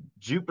 And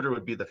Jupiter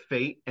would be the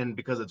fate. And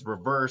because it's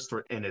reversed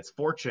in its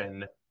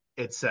fortune,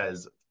 it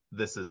says,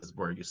 this is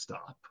where you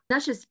stop.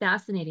 That's just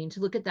fascinating to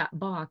look at that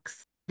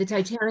box. The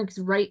Titanic's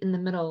right in the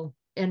middle,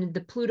 and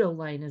the Pluto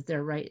line is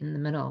there right in the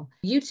middle.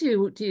 You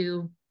two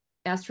do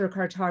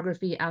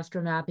astrocartography,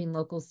 astromapping,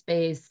 local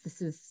space.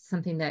 This is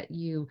something that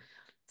you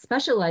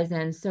specialize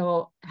in.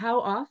 So how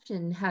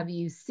often have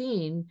you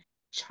seen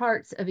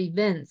charts of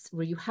events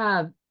where you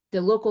have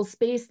the local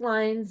space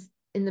lines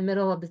in the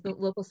middle of the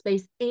local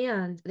space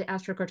and the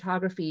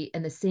astrocartography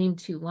and the same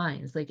 2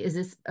 lines? Like, is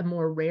this a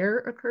more rare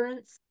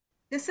occurrence?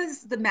 This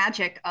is the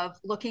magic of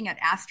looking at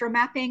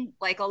astromapping.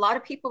 Like, a lot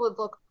of people would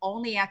look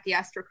only at the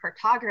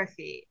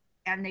astrocartography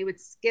and they would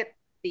skip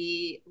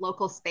the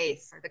local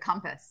space or the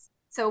compass.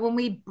 So when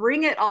we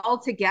bring it all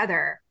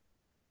together,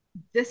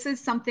 This is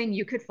something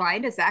you could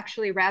find is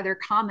actually rather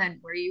common,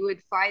 where you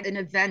would find an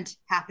event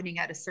happening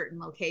at a certain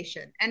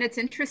location. And it's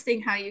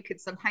interesting how you could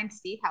sometimes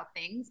see how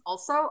things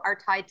also are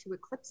tied to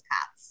eclipse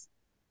paths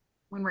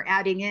when we're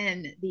adding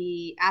in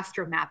the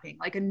astromapping,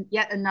 like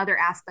yet another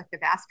aspect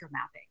of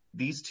astromapping.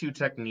 These two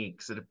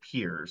techniques, it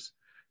appears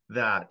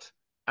that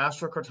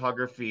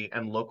astrocartography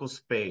and local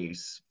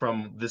space,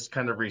 from this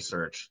kind of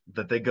research,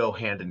 that they go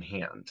hand in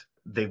hand.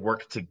 They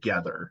work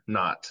together,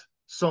 not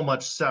so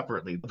much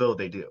separately, though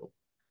they do.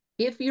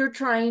 If you're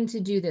trying to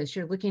do this,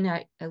 you're looking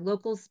at a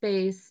local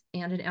space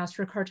and an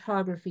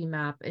astrocartography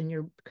map, and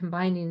you're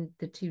combining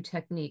the two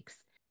techniques.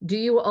 Do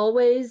you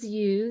always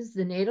use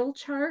the natal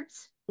chart,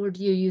 or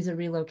do you use a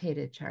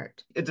relocated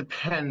chart? It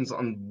depends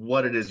on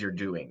what it is you're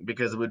doing,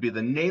 because it would be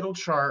the natal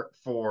chart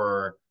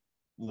for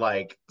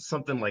like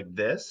something like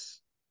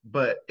this.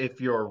 But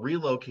if you're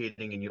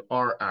relocating and you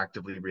are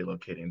actively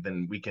relocating,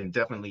 then we can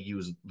definitely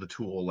use the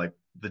tool like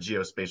the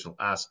geospatial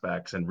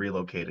aspects and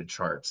relocated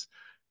charts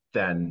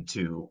then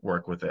to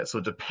work with it. So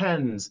it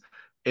depends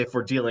if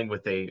we're dealing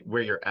with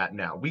where you're at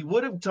now. We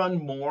would have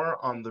done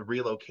more on the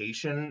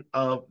relocation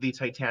of the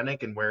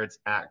Titanic and where it's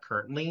at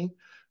currently,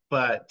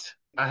 but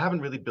I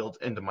haven't really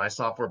built into my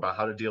software about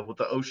how to deal with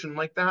the ocean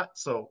like that.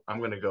 So I'm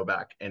going to go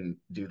back and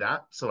do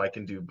that so I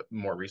can do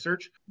more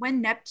research. When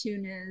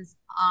Neptune is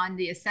on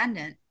the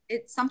ascendant,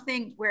 it's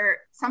something where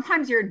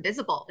sometimes you're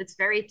invisible. It's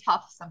very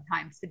tough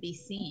sometimes to be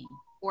seen,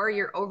 or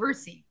you're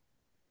overseen.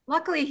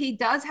 Luckily, he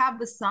does have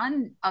the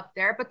sun up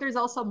there, but there's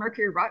also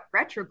Mercury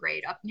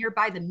retrograde up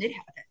nearby the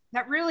midheaven.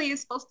 That really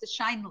is supposed to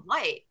shine the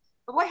light.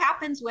 But what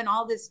happens when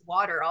all this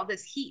water, all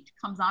this heat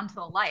comes onto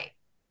the light?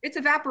 It's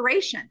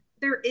evaporation.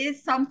 There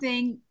is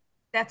something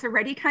that's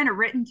already kind of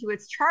written to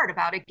its chart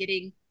about it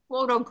getting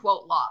quote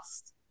unquote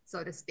lost,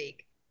 so to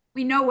speak.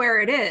 We know where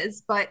it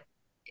is, but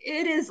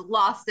it is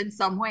lost in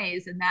some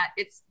ways, in that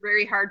it's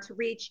very hard to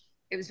reach.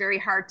 It was very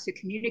hard to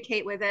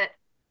communicate with it.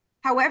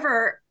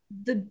 However,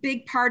 the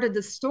big part of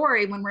the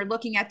story when we're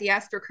looking at the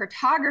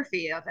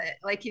astrocartography of it,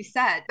 like you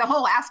said, the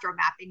whole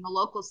astromapping, the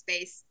local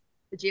space,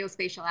 the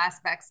geospatial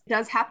aspects,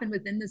 does happen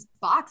within this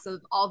box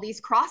of all these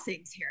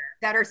crossings here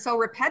that are so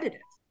repetitive.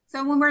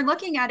 So when we're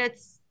looking at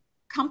its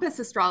compass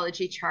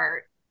astrology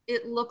chart,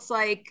 it looks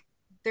like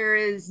there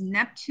is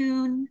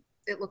Neptune.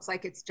 It looks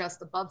like it's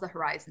just above the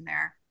horizon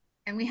there.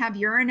 And we have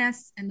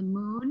Uranus and the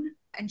moon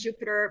and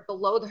Jupiter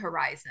below the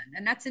horizon.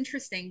 And that's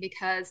interesting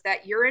because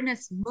that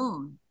Uranus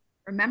moon,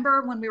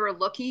 remember when we were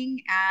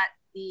looking at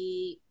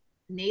the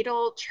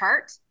natal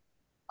chart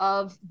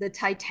of the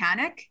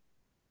Titanic,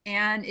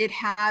 and it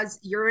has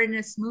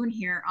Uranus moon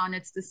here on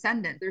its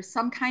descendant. There's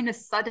some kind of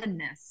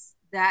suddenness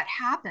that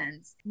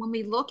happens. When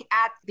we look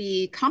at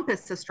the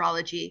compass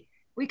astrology,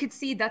 we could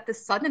see that the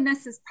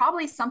suddenness is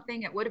probably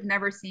something it would have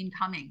never seen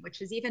coming,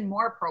 which is even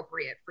more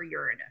appropriate for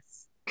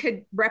Uranus.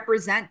 Could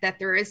represent that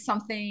there is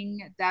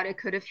something that it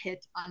could have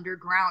hit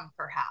underground,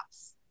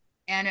 perhaps.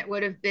 And it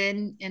would have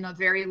been in a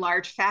very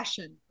large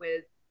fashion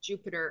with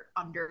Jupiter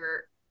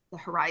under the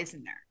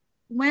horizon there.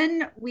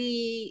 When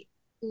we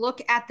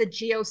look at the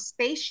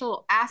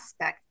geospatial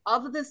aspect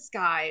of the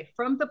sky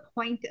from the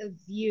point of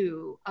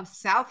view of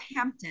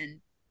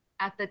Southampton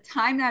at the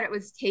time that it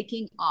was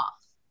taking off,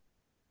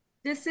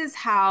 this is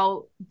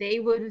how they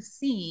would have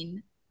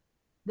seen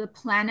the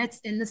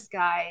planets in the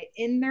sky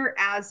in their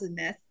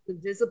azimuth, the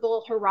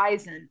visible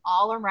horizon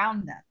all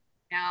around them.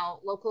 Now,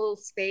 local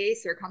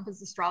space or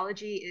compass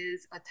astrology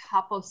is a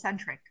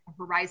topocentric, a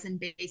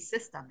horizon-based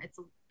system.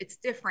 It's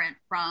different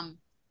from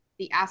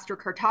the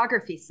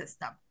astrocartography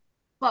system,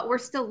 but we're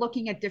still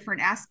looking at different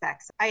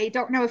aspects. I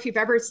don't know if you've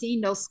ever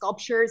seen those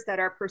sculptures that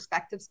are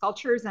perspective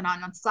sculptures, and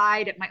on one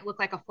side it might look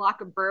like a flock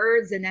of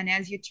birds, and then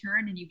as you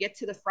turn and you get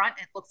to the front,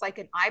 it looks like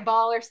an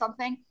eyeball or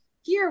something.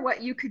 Here,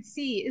 what you could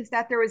see is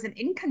that there was an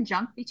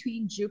inconjunct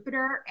between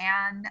Jupiter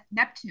and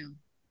Neptune.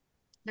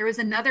 There was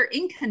another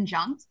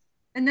inconjunct,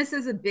 and this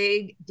is a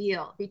big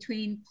deal,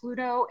 between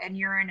Pluto and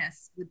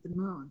Uranus with the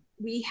moon.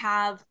 We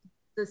have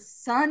the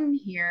sun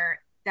here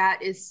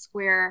that is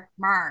square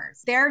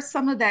Mars. There's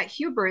some of that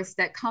hubris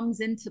that comes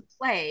into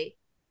play,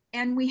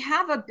 and we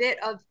have a bit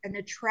of an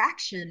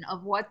attraction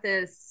of what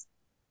this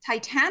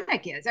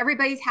Titanic is.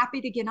 Everybody's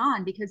happy to get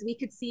on because we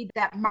could see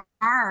that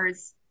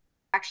Mars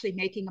actually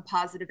making a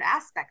positive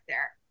aspect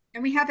there.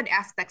 And we have an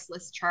aspects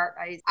list chart.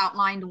 I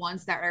outlined the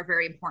ones that are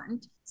very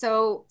important.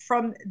 So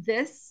from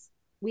this,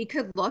 we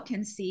could look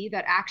and see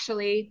that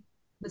actually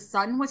the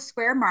sun was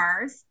square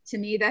Mars. To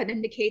me, that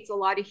indicates a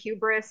lot of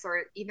hubris,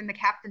 or even the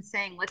captain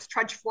saying, let's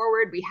trudge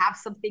forward. We have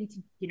something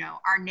to,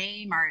 our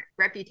name, our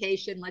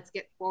reputation. Let's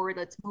get forward.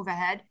 Let's move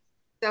ahead.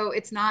 So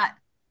it's not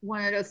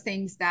one of those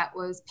things that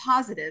was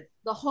positive.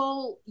 The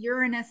whole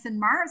Uranus and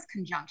Mars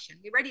conjunction,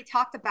 we already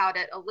talked about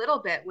it a little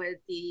bit with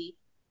the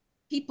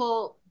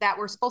people that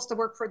were supposed to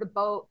work for the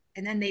boat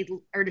and then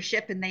or the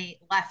ship, and they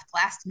left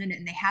last minute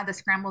and they had to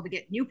scramble to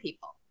get new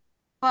people.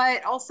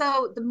 But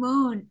also the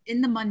moon in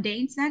the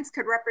mundane sense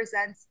could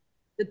represent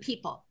the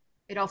people.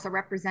 It also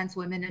represents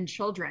women and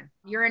children.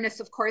 Uranus,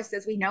 of course,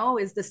 as we know,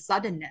 is the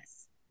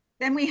suddenness.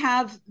 Then we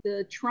have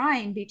the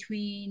trine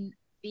between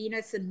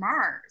Venus and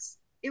Mars.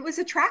 It was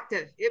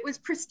attractive. It was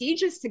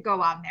prestigious to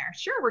go on there.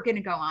 Sure, we're going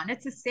to go on.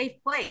 It's a safe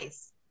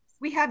place.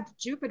 We have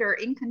Jupiter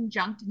in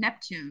conjunct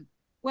Neptune.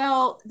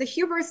 Well, the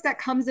hubris that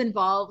comes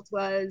involved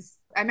was,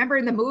 I remember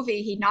in the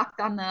movie, he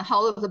knocked on the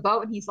hull of the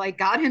boat and he's like,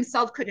 God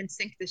himself couldn't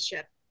sink this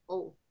ship.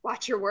 Oh,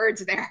 watch your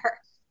words there.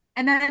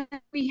 And then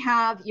we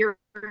have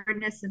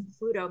Uranus and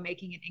Pluto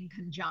making it in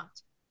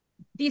conjunct.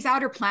 These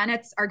outer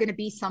planets are going to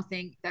be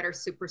something that are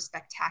super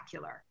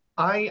spectacular.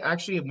 I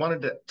actually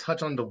wanted to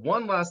touch on the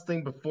one last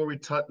thing before we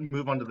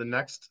move on to the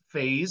next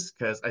phase,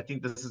 because I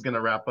think this is going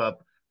to wrap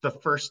up the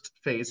first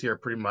phase here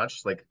pretty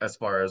much, like as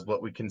far as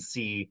what we can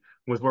see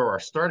with where our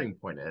starting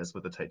point is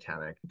with the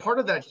Titanic. Part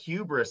of that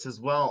hubris as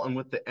well, and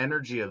with the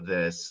energy of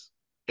this,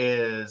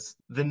 is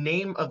the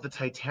name of the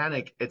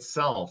Titanic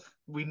itself.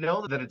 We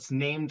know that it's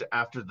named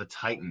after the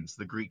Titans,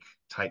 the Greek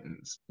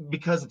Titans,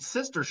 because its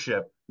sister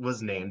ship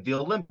was named the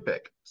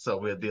Olympic. So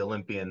we had the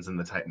Olympians and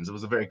the Titans. It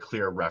was a very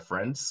clear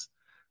reference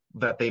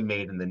that they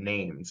made in the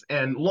names.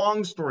 And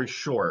long story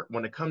short,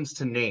 when it comes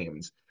to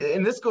names,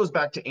 and this goes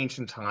back to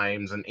ancient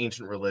times and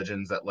ancient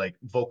religions, that like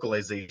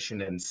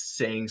vocalization and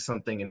saying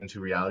something into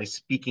reality,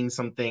 speaking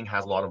something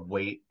has a lot of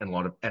weight and a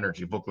lot of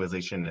energy.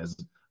 Vocalization is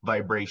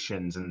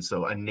vibrations. And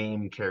so a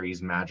name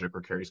carries magic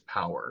or carries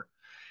power.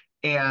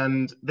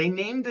 And they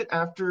named it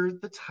after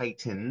the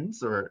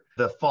Titans, or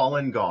the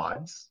fallen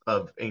gods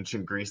of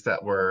ancient Greece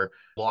that were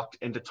locked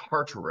into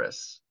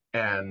Tartarus.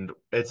 And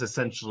it's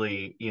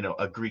essentially, you know,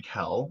 a Greek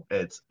hell.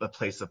 It's a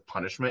place of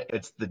punishment.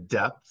 It's the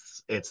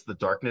depths. It's the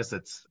darkness.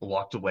 It's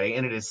locked away.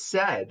 And it is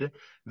said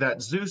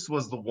that Zeus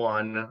was the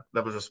one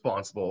that was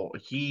responsible.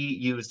 He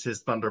used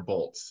his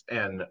thunderbolts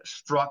and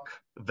struck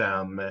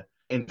them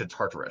into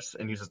Tartarus,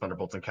 and uses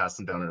thunderbolts and casts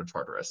them down into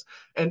Tartarus.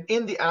 And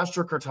in the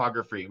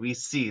astrocartography, we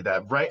see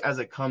that right as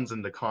it comes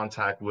into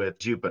contact with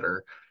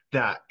Jupiter,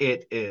 that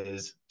it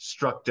is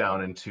struck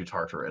down into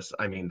Tartarus,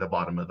 I mean, the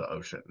bottom of the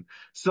ocean.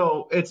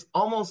 So it's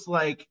almost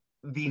like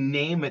the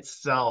name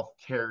itself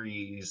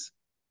carries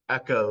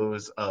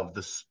echoes of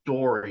the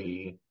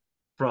story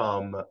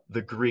from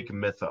the Greek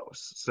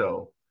mythos.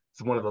 So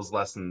it's one of those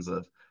lessons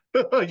of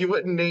you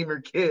wouldn't name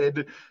your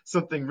kid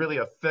something really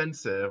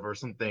offensive or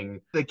something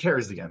that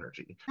carries the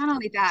energy. Not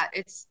only that,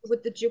 it's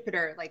with the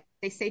Jupiter, like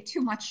they say too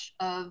much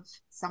of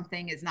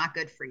something is not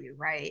good for you,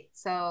 right?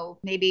 So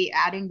maybe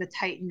adding the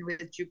Titan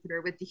with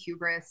Jupiter with the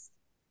hubris.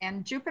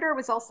 And Jupiter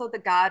was also the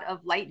god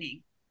of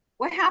lightning.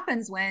 What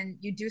happens when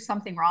you do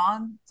something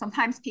wrong?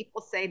 Sometimes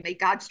people say, may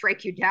God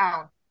strike you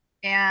down.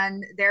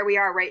 And there we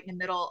are right in the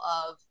middle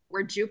of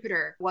where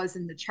Jupiter was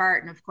in the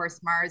chart, and of course,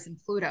 Mars and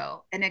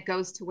Pluto. And it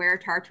goes to where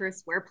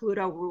Tartarus, where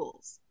Pluto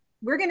rules.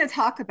 We're going to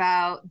talk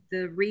about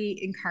the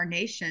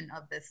reincarnation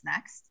of this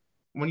next.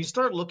 When you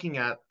start looking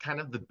at kind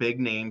of the big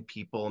name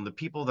people and the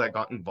people that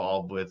got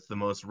involved with the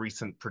most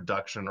recent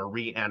production or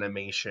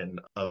reanimation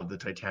of the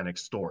Titanic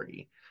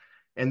story,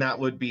 and that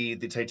would be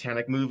the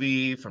Titanic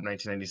movie from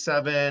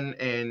 1997.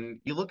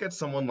 And you look at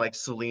someone like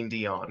Celine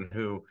Dion,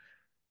 who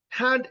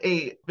had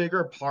a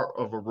bigger part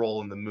of a role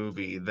in the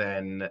movie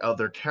than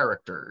other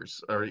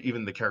characters, or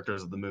even the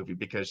characters of the movie,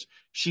 because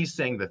she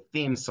sang the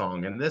theme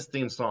song. And this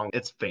theme song,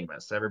 it's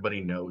famous. Everybody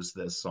knows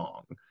this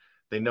song.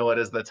 They know it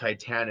as the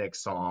Titanic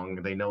song.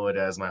 They know it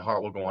as My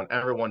Heart Will Go On.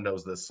 Everyone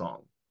knows this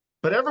song.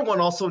 But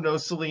everyone also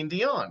knows Celine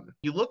Dion.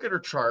 You look at her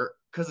chart,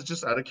 because it's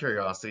just out of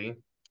curiosity,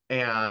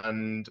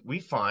 and we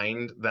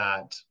find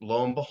that,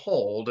 lo and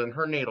behold, in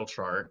her natal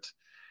chart,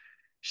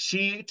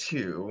 she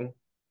too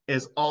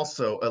is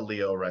also a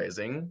Leo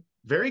rising,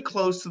 very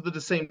close to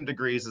the same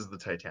degrees as the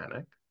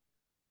Titanic.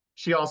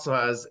 She also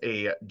has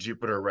a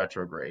Jupiter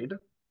retrograde.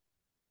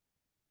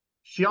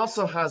 She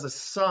also has a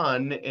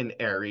sun in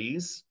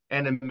Aries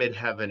and a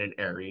midheaven in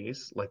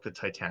Aries, like the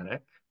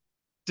Titanic.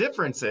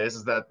 Difference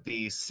is that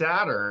the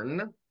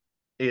Saturn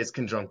is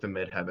conjunct the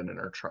midheaven in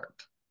her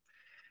chart.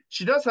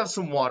 She does have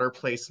some water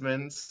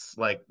placements,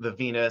 like the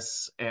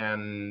Venus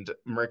and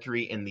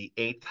Mercury in the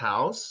 8th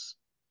house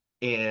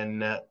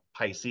in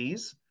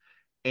Pisces.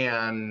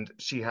 And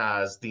she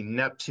has the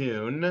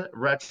Neptune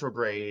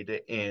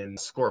retrograde in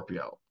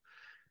Scorpio.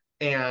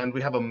 And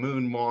we have a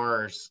moon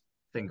Mars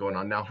thing going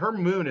on. Now, her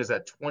moon is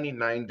at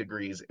 29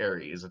 degrees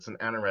Aries. It's an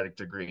anaretic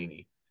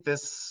degree.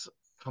 This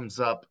comes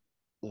up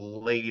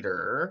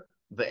later.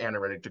 The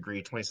anaretic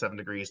degree, 27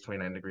 degrees,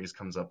 29 degrees,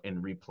 comes up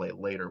in replay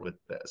later with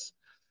this.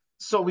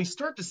 So we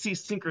start to see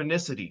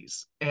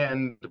synchronicities.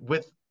 And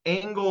with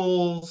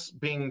angles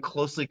being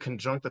closely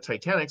conjunct the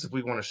Titanic's, if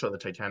we want to show the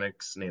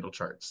Titanic's natal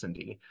chart,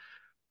 Cindy,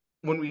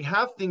 when we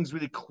have things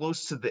really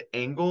close to the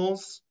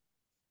angles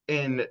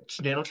in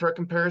natal chart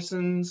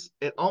comparisons,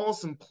 it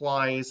almost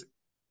implies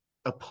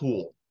a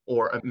pull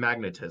or a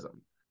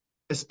magnetism,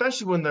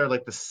 especially when they're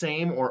like the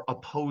same or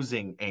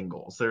opposing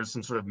angles. There's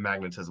some sort of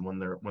magnetism when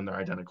they're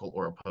identical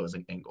or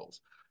opposing angles.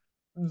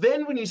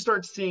 Then when you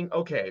start seeing,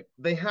 okay,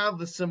 they have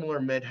the similar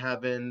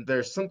midheaven,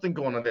 there's something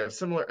going on, they have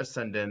similar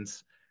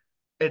ascendants.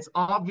 It's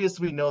obvious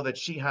we know that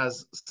she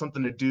has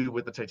something to do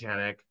with the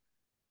Titanic.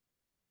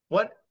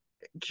 What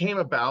came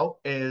about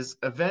is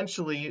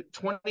eventually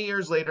 20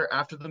 years later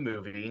after the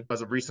movie,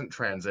 as a recent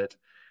transit,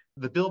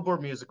 the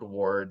Billboard Music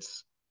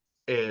Awards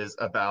is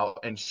about,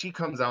 and she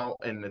comes out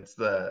and it's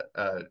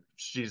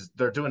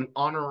they're doing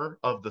honor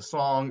of the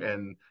song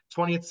and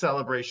 20th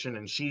celebration,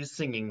 and she's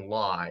singing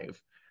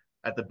live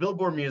at the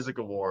Billboard Music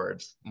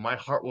Awards, My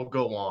Heart Will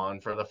Go On,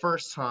 for the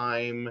first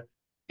time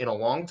in a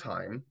long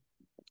time.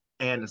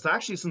 And it's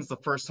actually since the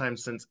first time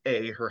since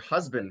her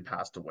husband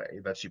passed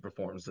away that she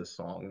performs this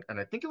song. And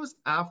I think it was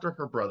after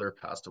her brother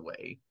passed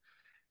away.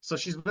 So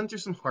she's been through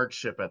some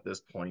hardship at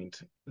this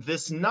point.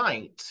 This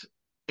night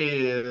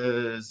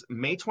is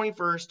May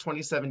 21st,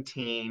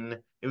 2017.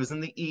 It was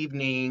in the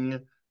evening.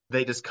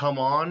 They just come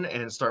on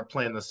and start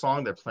playing the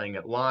song. They're playing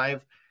it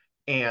live.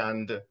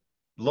 And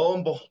lo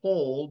and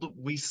behold,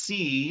 we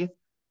see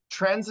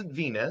Transit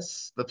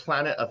Venus, the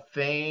planet of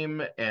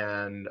fame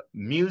and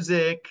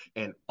music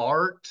and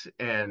art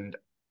and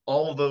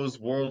all those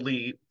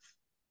worldly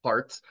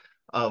parts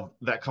of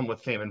that come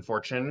with fame and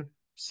fortune,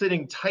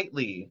 sitting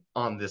tightly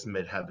on this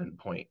midheaven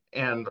point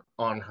and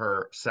on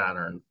her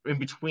Saturn, in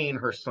between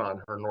her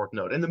sun, her north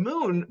node. And the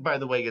moon, by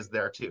the way, is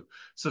there too.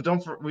 So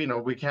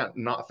we can't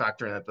not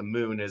factor in that the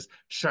moon is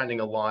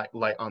shining a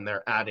light on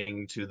there,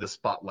 adding to the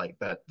spotlight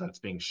that's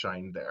being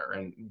shined there.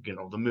 And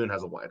the moon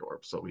has a wide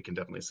orb, so we can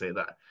definitely say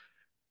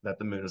that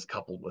the moon is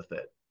coupled with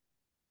it.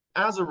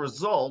 As a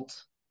result,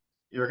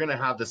 you're going to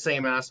have the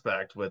same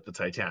aspect with the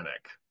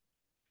Titanic.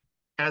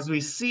 As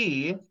we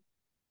see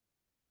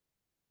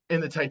in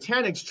the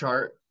Titanic's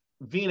chart,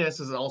 Venus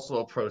is also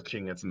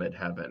approaching its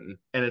midheaven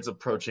and it's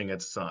approaching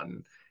its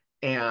sun.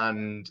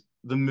 And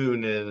the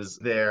moon is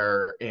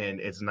there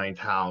in its ninth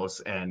house.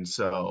 And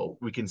so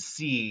we can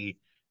see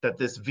that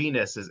this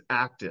Venus is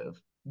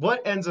active.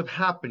 What ends up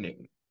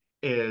happening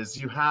is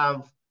you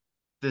have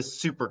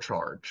this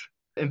supercharge,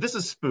 and this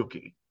is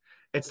spooky.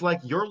 It's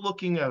like you're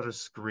looking at a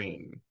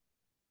screen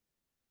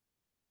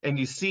and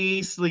you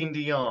see Celine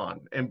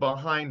Dion, and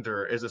behind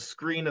her is a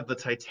screen of the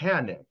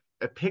Titanic,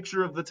 a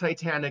picture of the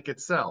Titanic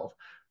itself,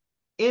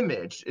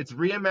 imaged, it's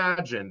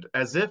reimagined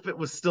as if it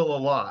was still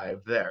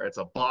alive there. It's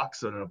a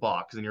box in a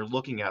box, and you're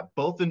looking at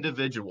both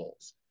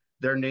individuals.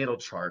 Their natal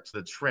charts,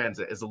 the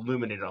transit is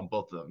illuminated on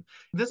both of them.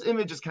 This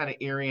image is kind of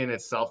eerie in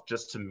itself,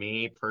 just to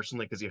me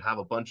personally, because you have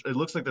it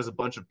looks like there's a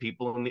bunch of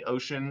people in the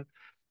ocean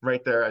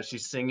right there as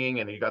she's singing,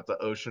 and you got the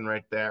ocean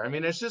right there. I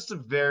mean, it's just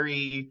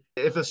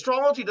if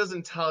astrology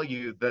doesn't tell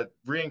you that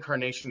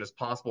reincarnation is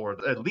possible,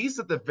 or at least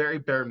at the very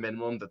bare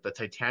minimum that the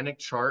Titanic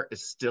chart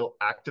is still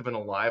active and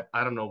alive,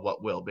 I don't know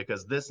what will,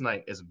 because this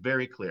night is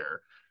very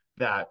clear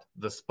that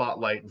the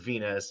spotlight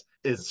Venus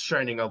is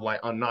shining a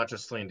light on not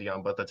just Celine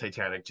Dion, but the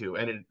Titanic too.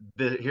 And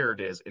here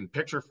it is in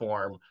picture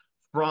form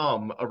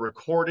from a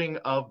recording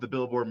of the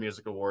Billboard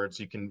Music Awards.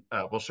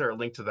 We'll share a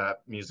link to that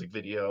music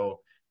video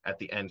at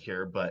the end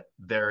here, but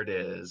there it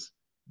is,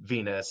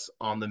 Venus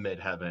on the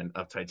midheaven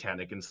of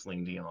Titanic and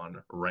Celine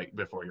Dion right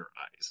before your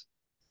eyes.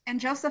 And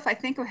Joseph, I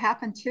think what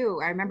happened too,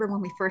 I remember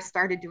when we first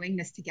started doing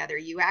this together,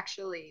 you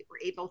actually were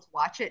able to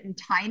watch it and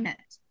time it.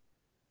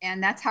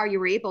 And that's how you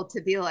were able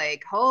to be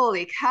like,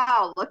 holy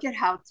cow, look at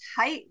how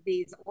tight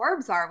these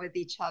orbs are with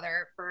each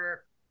other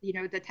for,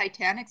 the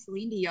Titanic,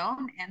 Celine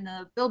Dion, and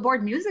the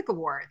Billboard Music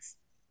Awards.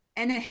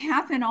 And it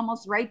happened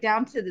almost right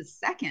down to the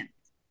second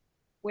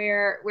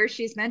where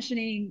she's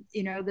mentioning,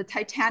 the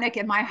Titanic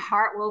and My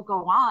Heart Will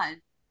Go On.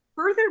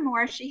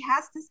 Furthermore, she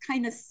has this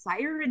kind of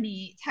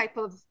siren-y type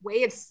of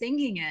way of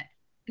singing it.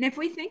 And if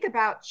we think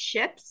about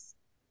ships,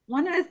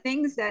 one of the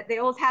things that they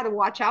always had to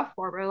watch out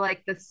for were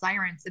like the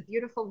sirens, the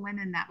beautiful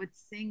women that would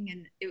sing,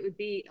 and it would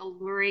be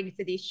alluring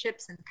to these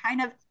ships, and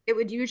kind of it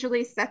would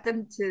usually set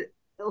them to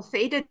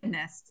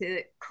ill-fatedness,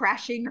 to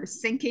crashing or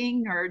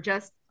sinking, or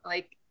just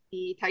like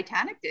the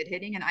Titanic did,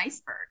 hitting an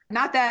iceberg.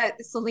 Not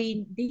that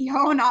Celine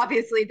Dion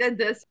obviously did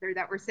this, or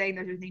that we're saying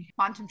there's anything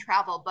quantum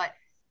travel, but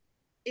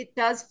it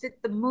does fit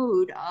the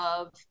mood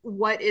of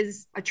what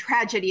is a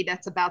tragedy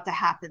that's about to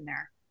happen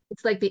there.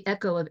 It's like the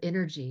echo of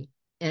energy,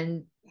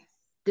 and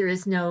there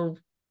is no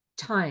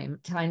time.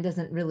 Time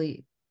doesn't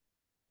really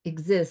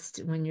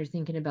exist when you're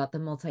thinking about the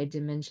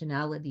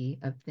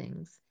multidimensionality of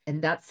things.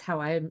 And that's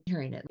how I'm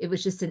hearing it. It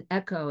was just an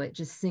echo. It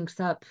just syncs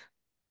up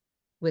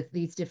with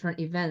these different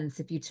events.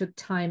 If you took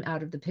time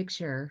out of the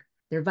picture,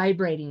 they're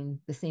vibrating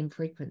the same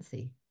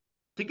frequency.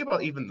 Think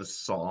about even the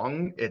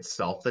song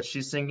itself that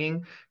she's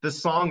singing. The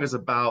song is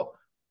about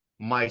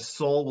my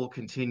soul will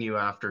continue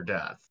after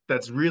death.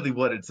 That's really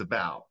what it's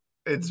about.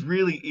 It's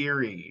really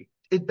eerie.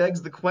 It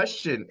begs the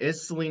question,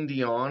 is Celine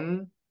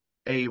Dion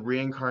a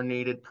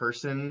reincarnated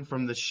person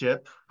from the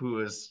ship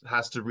who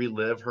has to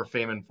relive her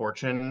fame and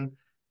fortune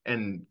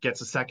and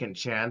gets a second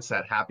chance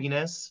at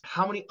happiness?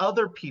 How many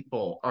other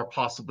people are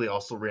possibly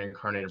also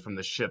reincarnated from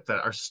the ship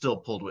that are still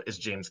pulled with? Is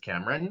James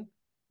Cameron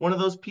one of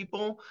those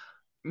people?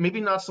 Maybe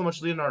not so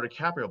much Leonardo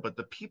DiCaprio, but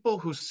the people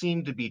who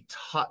seem to be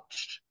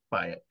touched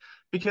by it.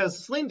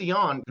 Because Celine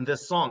Dion,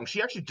 this song,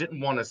 she actually didn't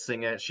want to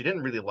sing it. She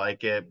didn't really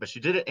like it, but she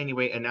did it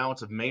anyway. And now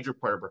it's a major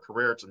part of her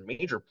career. It's a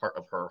major part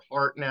of her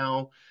heart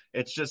now.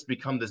 It's just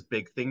become this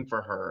big thing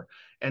for her.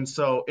 And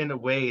so, in a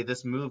way,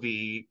 this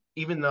movie,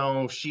 even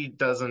though she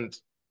doesn't,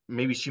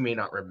 maybe she may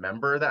not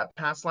remember that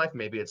past life,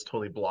 maybe it's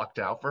totally blocked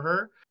out for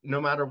her. No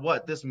matter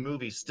what, this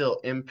movie still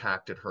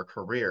impacted her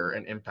career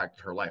and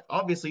impacted her life.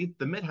 Obviously,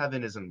 the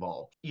midheaven is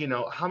involved. You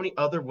know, how many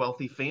other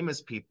wealthy,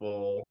 famous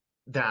people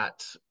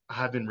that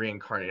have been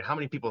reincarnated? How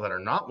many people that are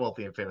not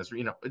wealthy and famous?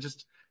 You know,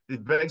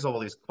 it begs all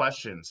these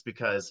questions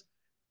because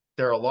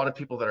there are a lot of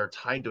people that are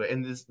tied to it.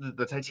 And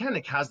the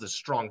Titanic has this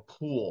strong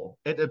pull.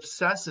 It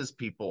obsesses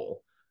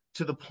people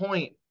to the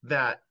point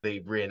that they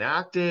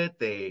reenact it,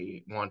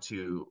 they want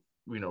to,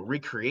 you know,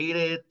 recreate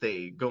it,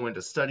 they go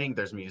into studying.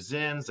 There's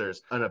museums,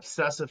 there's an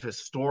obsessive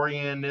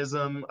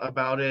historianism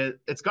about it.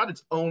 It's got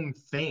its own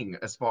thing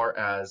as far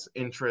as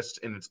interest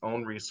in its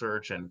own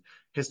research and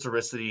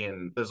historicity,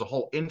 and there's a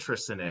whole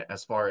interest in it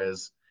as far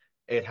as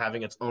it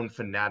having its own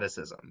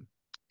fanaticism.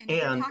 And if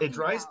we're And it talking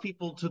drives about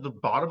people to the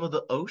bottom of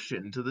the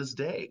ocean to this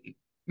day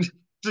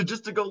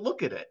to go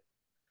look at it.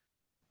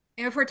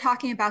 And if we're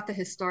talking about the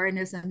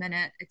historianism in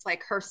it, it's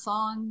like her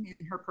song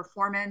and her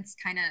performance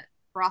kind of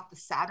brought the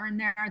Saturn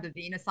there, the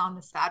Venus on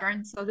the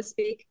Saturn, so to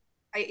speak.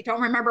 I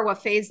don't remember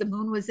what phase the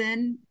moon was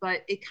in,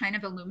 but it kind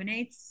of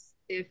illuminates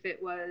if it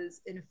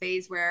was in a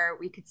phase where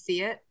we could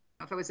see it,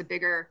 if it was a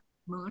bigger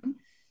moon.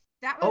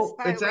 That was, Oh,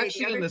 by it's the way, the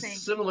actually in other a thing.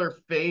 similar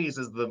phase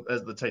as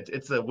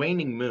it's a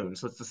waning moon,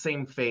 so it's the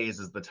same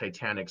phase as the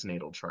Titanic's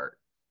natal chart.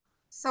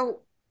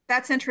 So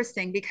that's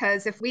interesting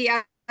because if we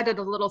added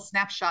a little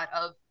snapshot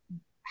of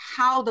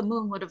how the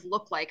moon would have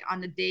looked like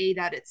on the day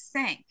that it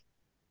sank,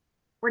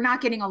 we're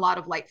not getting a lot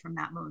of light from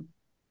that moon.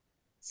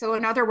 So,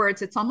 in other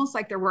words, it's almost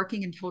like they're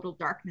working in total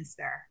darkness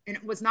there. And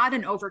it was not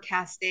an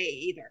overcast day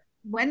either.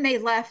 When they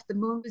left, the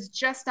moon was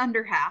just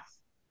under half.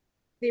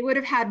 They would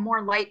have had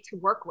more light to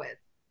work with.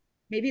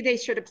 Maybe they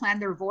should have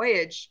planned their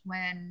voyage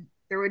when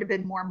there would have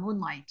been more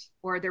moonlight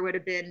or there would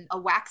have been a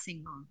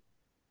waxing moon.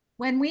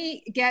 When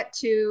we get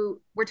to,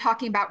 we're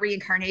talking about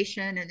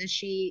reincarnation, and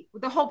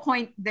the whole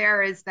point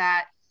there is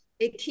that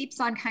it keeps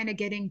on kind of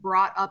getting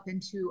brought up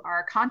into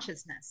our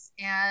consciousness.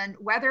 And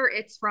whether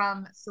it's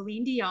from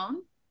Celine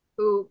Dion,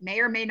 who may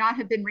or may not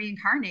have been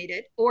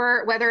reincarnated,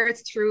 or whether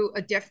it's through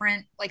a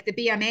different, like the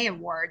BMA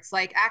awards,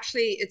 like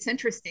actually it's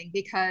interesting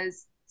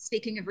because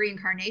speaking of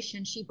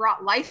reincarnation, she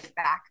brought life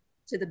back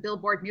to the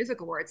Billboard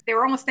Music Awards. They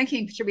were almost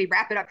thinking, should we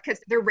wrap it up? Because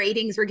their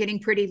ratings were getting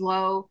pretty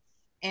low.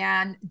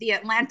 And the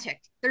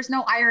Atlantic, there's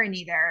no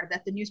irony there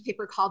that the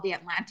newspaper called the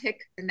Atlantic,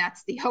 and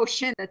that's the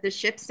ocean that the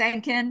ship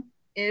sank in,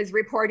 is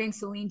reporting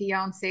Celine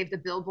Dion saved the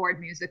Billboard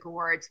Music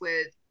Awards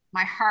with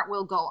My Heart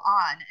Will Go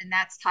On. And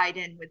that's tied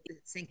in with the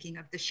sinking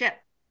of the ship.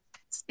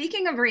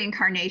 Speaking of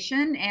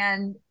reincarnation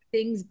and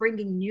things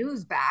bringing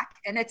news back,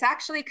 and it's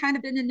actually kind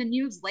of been in the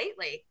news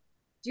lately.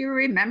 Do you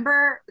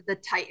remember the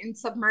Titan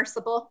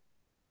submersible?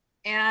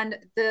 And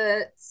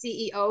the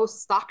CEO,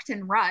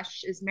 Stockton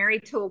Rush, is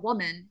married to a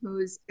woman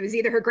it was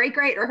either her great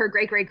great or her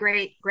great great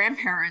great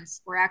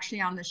grandparents were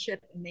actually on the ship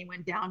and they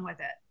went down with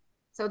it.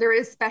 So there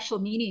is special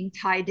meaning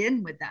tied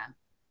in with them.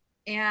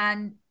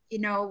 And, you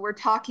know, we're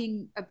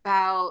talking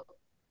about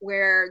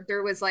where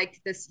there was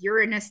like this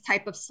Uranus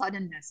type of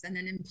suddenness and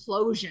an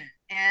implosion.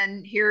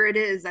 And here it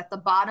is at the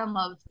bottom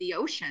of the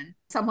ocean,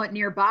 somewhat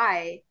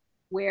nearby,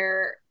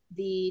 where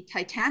the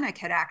Titanic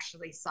had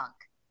actually sunk.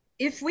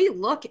 If we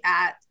look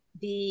at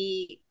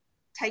the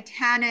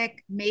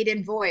Titanic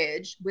maiden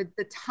voyage with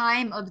the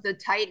time of the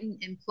Titan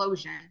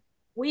implosion,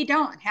 we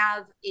don't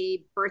have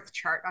a birth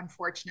chart,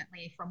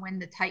 unfortunately, from when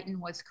the Titan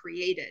was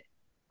created,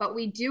 but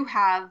we do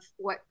have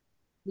what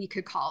we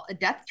could call a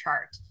death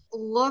chart.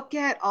 Look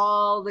at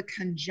all the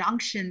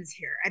conjunctions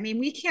here. I mean,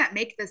 we can't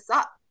make this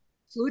up.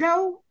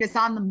 Pluto is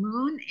on the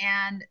moon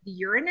and the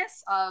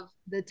Uranus of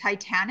the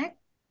Titanic.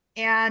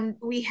 And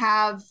we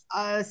have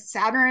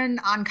Saturn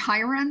on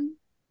Chiron.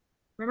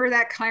 Remember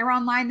that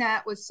Chiron line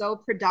that was so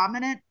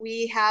predominant?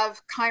 We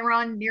have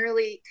Chiron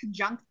nearly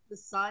conjunct the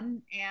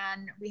sun,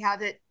 and we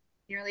have it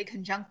nearly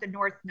conjunct the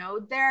North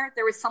Node there.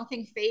 There was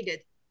something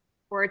fated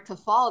for it to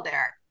fall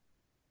there.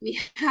 We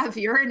have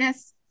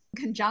Uranus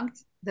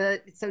conjunct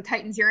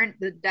Titan's Uranus,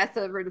 the death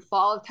of or the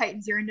fall of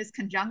Titan's Uranus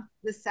conjunct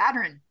the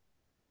Saturn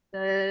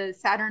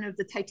of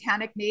the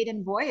Titanic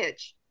maiden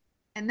voyage.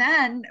 And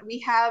then we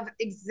have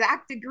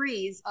exact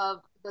degrees of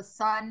the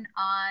sun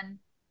on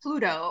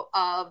Pluto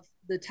of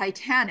the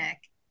Titanic.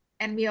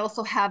 And we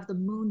also have the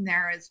moon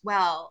there as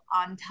well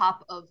on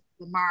top of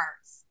the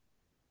Mars.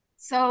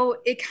 So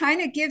it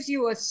kind of gives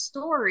you a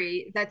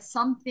story that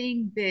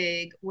something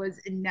big was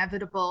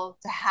inevitable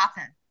to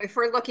happen. If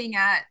we're looking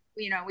at,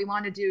 you know, we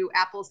want to do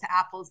apples to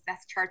apples,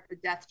 death chart, the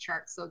death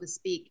chart, so to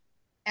speak,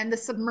 and the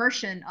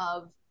submersion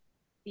of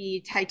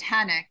the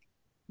Titanic,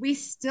 we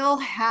still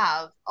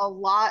have a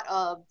lot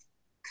of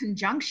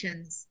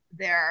conjunctions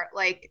there,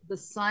 like the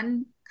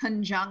sun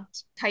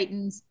conjunct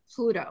Titan's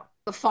Pluto,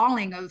 the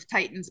falling of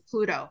Titan's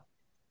Pluto.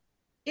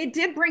 it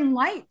did bring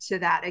light to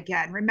that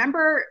again.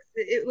 Remember,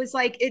 it was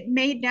like it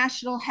made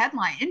international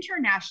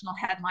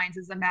headlines,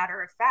 as a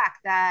matter of fact,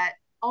 that,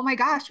 oh my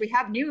gosh, we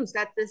have news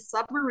that this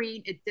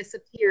submarine, it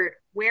disappeared.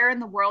 Where in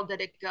the world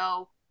did it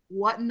go?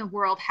 What in the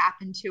world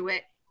happened to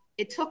it?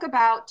 It took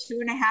about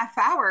 2.5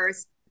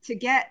 hours to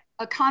get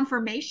a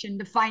confirmation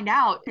to find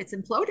out it's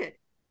imploded.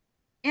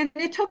 And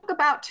it took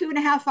about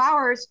 2.5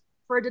 hours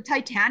for the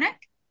Titanic,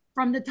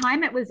 from the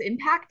time it was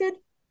impacted,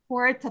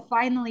 for it to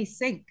finally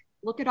sink.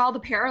 Look at all the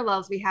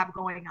parallels we have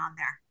going on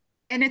there.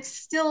 And it's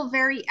still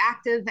very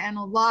active and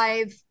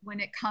alive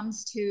when it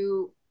comes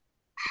to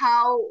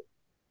how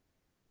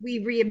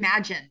we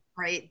reimagine,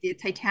 right, the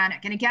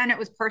Titanic. And again, it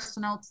was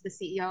personal to the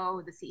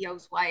CEO, the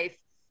CEO's wife,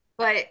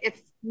 but it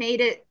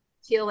made it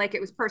feel like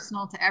it was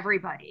personal to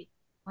everybody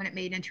when it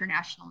made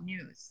international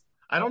news.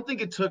 I don't think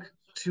it took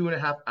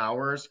 2.5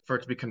 hours for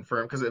it to be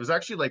confirmed, because it was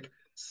actually like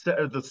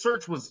the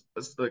search was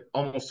like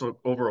almost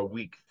over a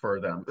week for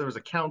them. There was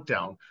a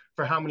countdown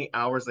for how many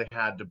hours they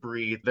had to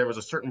breathe. There was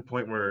a certain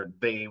point where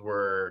they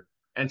were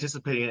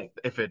anticipating,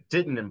 if it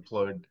didn't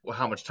implode,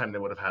 how much time they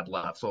would have had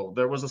left. So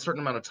there was a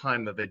certain amount of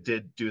time that they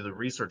did do the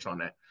research on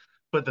it.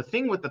 But the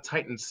thing with the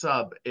Titan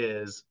sub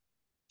is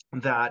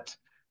that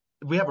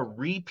we have a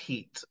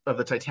repeat of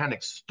the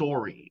Titanic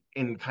story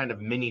in kind of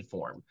mini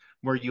form,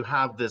 where you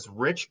have this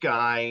rich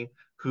guy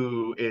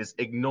who is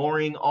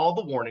ignoring all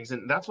the warnings.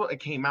 And that's what it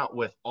came out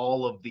with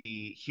all of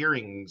the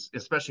hearings,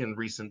 especially in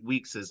recent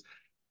weeks, is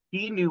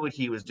he knew what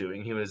he was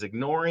doing. He was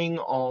ignoring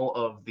all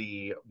of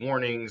the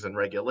warnings and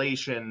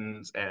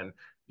regulations, and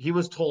he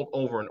was told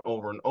over and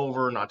over and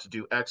over not to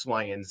do X,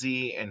 Y, and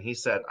Z. And he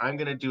said, I'm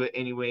going to do it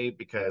anyway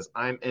because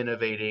I'm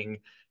innovating.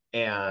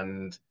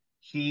 And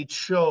he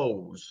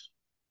chose,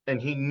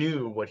 and he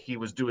knew what he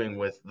was doing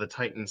with the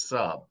Titan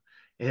sub.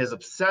 His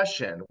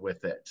obsession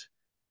with it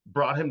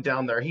brought him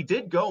down there. He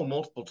did go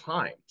multiple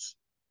times,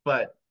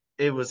 but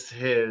it was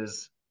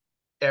his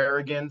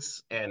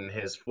arrogance and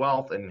his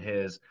wealth and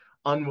his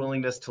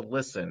unwillingness to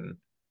listen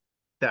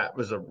that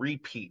was a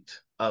repeat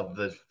of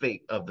the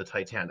fate of the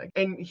Titanic.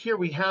 And here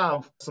we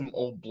have some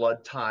old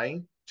blood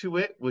tie to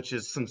it, which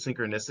is some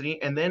synchronicity.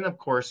 And then, of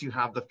course, you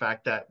have the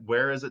fact that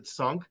where is it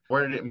sunk?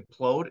 Where did it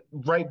implode?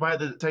 Right by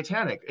the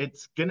Titanic.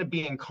 It's going to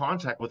be in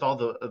contact with all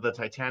the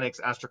Titanic's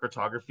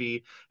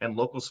astrocartography and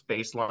local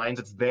space lines.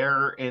 It's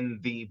there in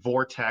the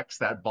vortex,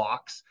 that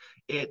box.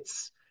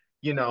 It's,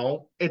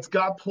 it's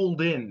got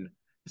pulled in.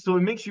 So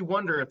it makes you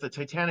wonder if the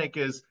Titanic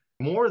is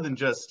more than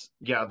just,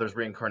 yeah, there's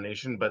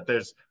reincarnation, but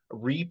there's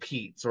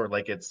repeats, or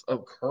like it's a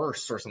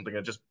curse or something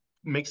that just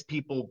makes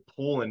people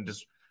pull, and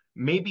just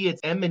maybe it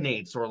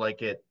emanates, or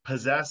like it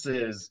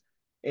possesses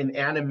and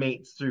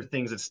animates through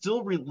things. It's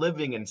still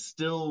reliving and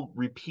still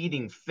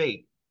repeating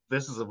fate.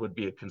 Would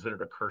be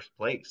considered a cursed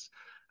place.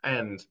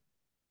 And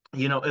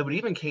it would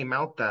even came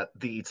out that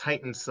the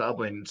Titan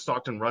sub in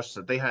Stockton Rush,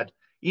 that they had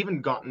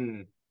even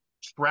gotten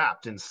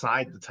trapped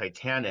inside the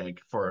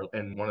Titanic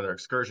in one of their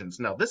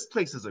excursions. Now, this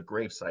place is a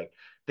gravesite.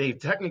 They've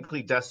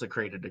technically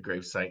desecrated a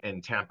gravesite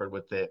and tampered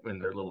with it in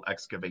their little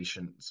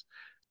excavations.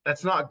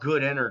 That's not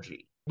good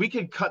energy. We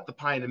could cut the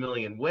pie in a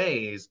million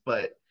ways,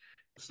 but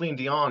Celine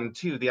Dion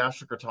too, the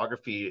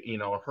astrocartography,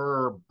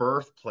 her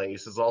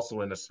birthplace is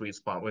also in a sweet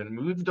spot.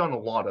 When we've done a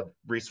lot of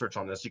research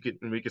on this,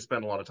 we could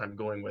spend a lot of time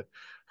going with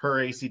her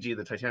ACG,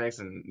 the Titanics,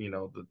 and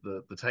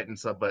the Titan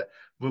sub. But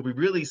what we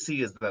really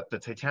see is that the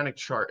Titanic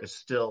chart is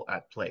still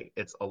at play.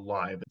 It's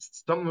alive.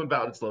 It's something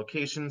about its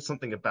location,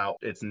 something about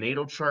its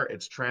natal chart,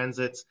 its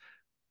transits.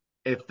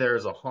 If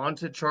there's a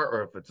haunted chart,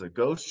 or if it's a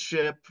ghost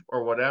ship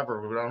or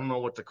whatever, I don't know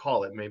what to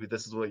call it. Maybe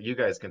this is what you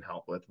guys can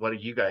help with. What do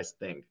you guys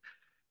think?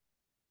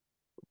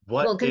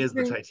 What Well, is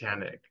the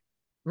Titanic?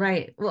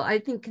 Right. Well, I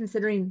think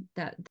considering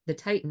that the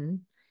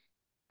Titan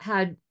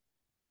had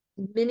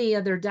many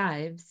other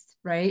dives,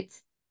 right?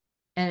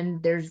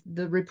 And there's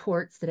the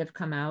reports that have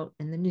come out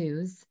in the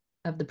news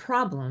of the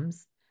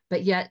problems,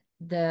 but yet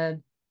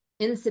the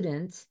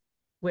incident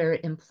where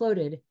it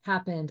imploded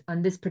happened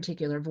on this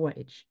particular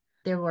voyage.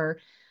 There were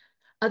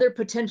other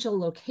potential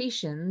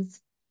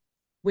locations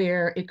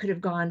where it could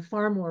have gone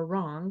far more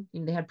wrong.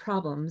 They had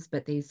problems,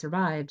 but they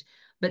survived.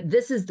 But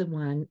this is the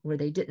one where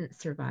they didn't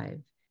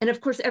survive. And of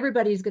course,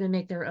 everybody's going to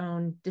make their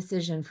own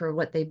decision for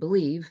what they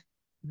believe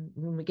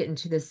when we get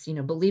into this,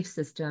 belief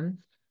system.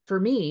 For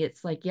me,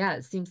 it's like, yeah,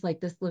 it seems like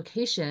this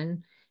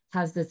location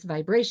has this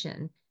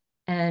vibration.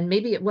 And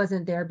maybe it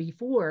wasn't there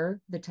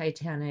before the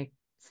Titanic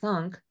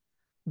sunk,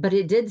 but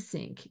it did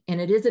sink, and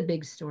it is a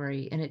big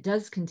story, and it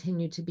does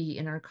continue to be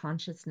in our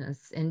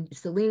consciousness. And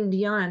Celine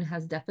Dion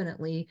has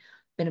definitely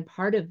been a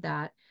part of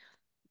that.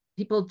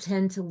 People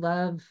tend to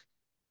love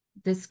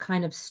this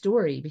kind of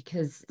story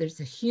because there's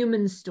a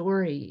human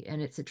story,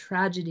 and it's a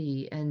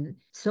tragedy, and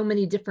so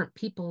many different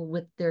people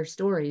with their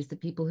stories, the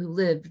people who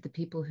lived, the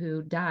people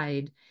who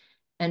died,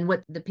 and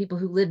what the people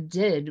who lived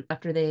did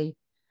after they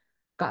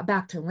got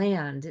back to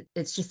land.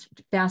 It's just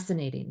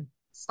fascinating.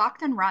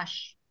 Stockton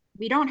Rush,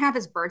 we don't have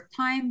his birth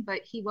time,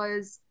 but he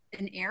was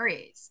an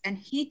Aries. And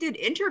he did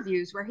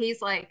interviews where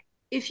he's like,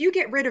 if you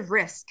get rid of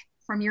risk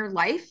from your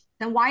life,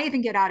 then why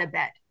even get out of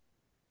bed?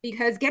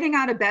 because getting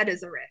out of bed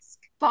is a risk.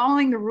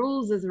 Following the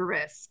rules is a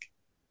risk.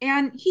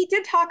 And he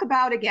did talk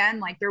about, again,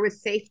 like there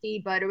was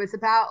safety, but it was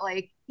about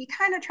like he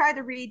kind of tried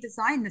to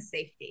redesign the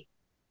safety.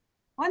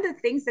 One of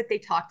the things that they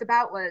talked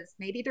about was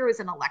maybe there was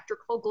an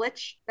electrical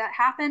glitch that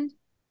happened.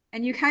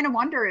 And you kind of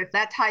wonder if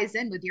that ties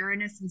in with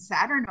Uranus and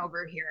Saturn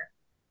over here,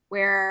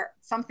 where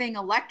something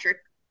electric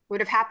would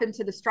have happened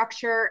to the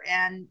structure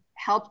and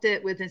helped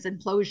it with its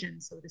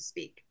implosion, so to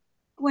speak.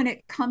 When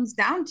it comes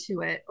down to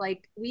it,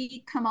 like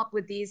we come up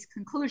with these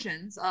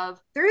conclusions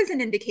of there is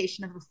an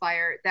indication of a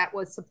fire that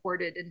was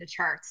supported in the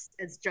charts,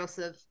 as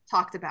Joseph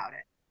talked about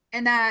it,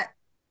 and that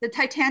the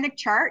Titanic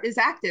chart is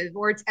active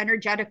or it's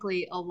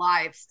energetically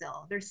alive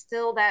still. There's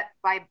still that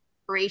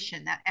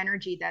vibration, that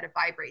energy that it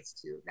vibrates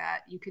to,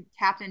 that you could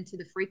tap into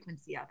the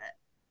frequency of it.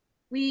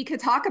 We could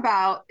talk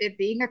about it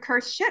being a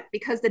cursed ship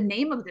because the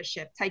name of the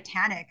ship,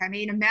 Titanic. I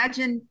mean,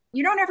 imagine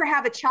you don't ever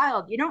have a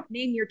child. You don't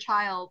name your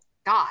child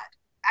God.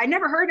 I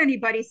never heard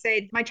anybody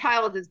say my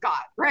child is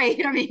God,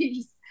 right? I mean,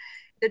 just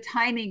the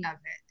timing of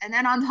it. And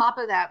then on top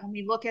of that, when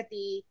we look at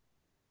the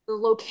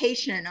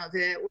location of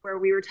it, where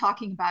we were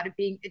talking about it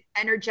being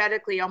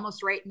energetically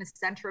almost right in the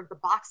center of the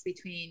box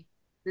between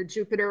the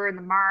Jupiter and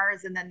the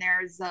Mars, and then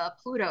there's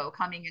Pluto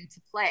coming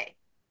into play.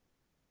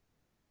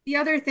 The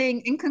other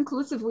thing,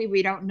 inconclusively,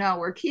 we don't know.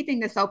 We're keeping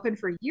this open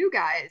for you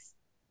guys.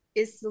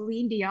 Is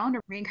Celine Dion a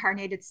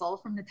reincarnated soul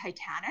from the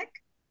Titanic?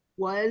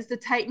 Was the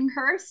Titan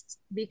cursed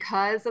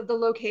because of the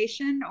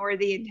location or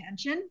the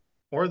intention?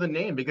 Or the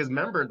name, because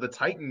remember, the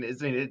Titan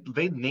is in it,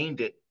 they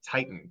named it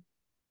Titan,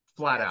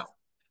 flat Yes. out.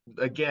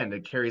 Again,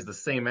 it carries the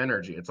same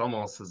energy. It's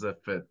almost as if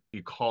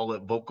you call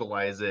it,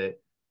 vocalize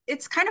it.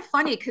 It's kind of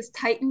funny because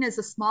Titan is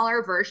a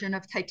smaller version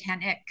of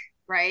Titanic,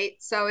 right?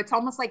 So it's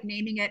almost like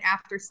naming it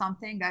after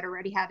something that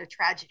already had a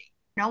tragedy.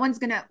 No one's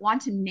going to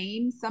want to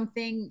name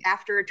something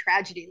after a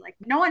tragedy. Like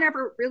no one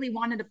ever really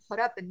wanted to put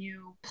up a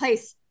new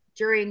place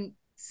during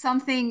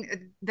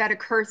something that a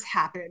curse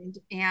happened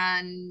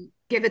and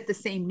give it the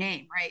same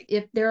name, right?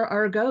 If there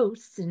are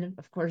ghosts, and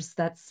of course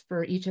that's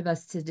for each of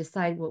us to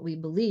decide what we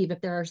believe, if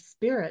there are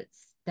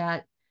spirits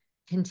that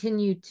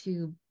continue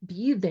to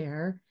be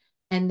there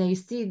and they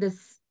see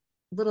this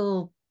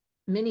little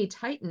mini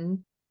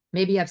Titan,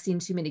 maybe I've seen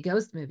too many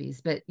ghost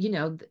movies, but you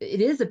know,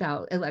 it is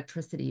about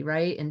electricity,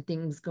 right? And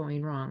things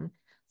going wrong.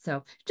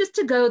 So just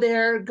to go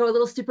there, go a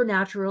little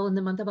supernatural in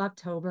the month of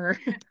October.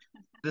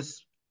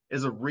 This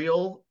is a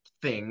real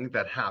thing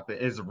that happened.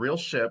 It is a real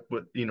ship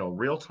with,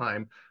 real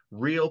time,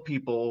 real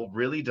people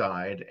really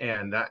died,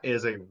 and that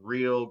is a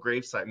real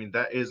gravesite. I mean,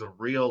 that is a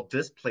real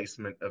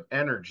displacement of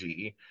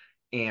energy,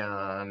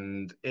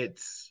 and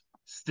it's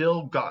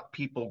still got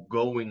people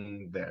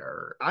going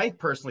there. I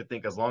personally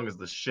think as long as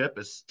the ship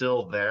is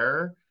still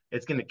there,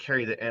 it's going to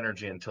carry the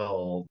energy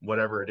until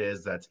whatever it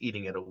is that's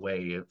eating it away,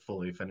 it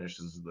fully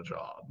finishes the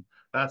job.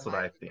 That's what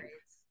I think.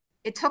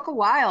 It took a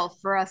while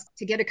for us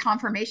to get a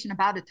confirmation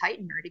about a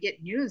Titan or to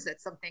get news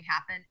that something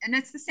happened. And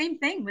it's the same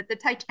thing with the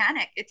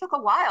Titanic. It took a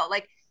while.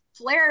 Like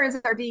flares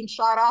are being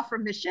shot off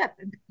from the ship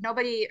and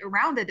nobody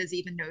around it is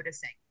even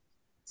noticing.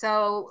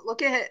 So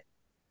look at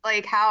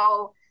like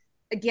how,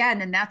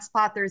 again, in that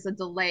spot, there's a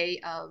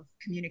delay of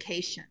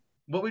communication.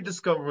 What we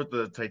discovered with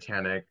the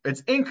Titanic,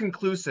 it's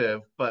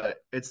inconclusive, but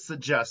it's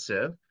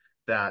suggestive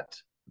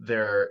that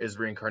there is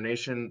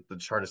reincarnation. The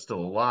chart is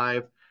still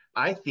alive.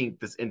 I think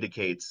this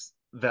indicates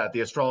that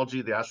the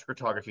astrology, the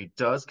astrocartography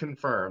does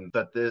confirm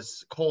that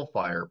this coal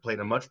fire played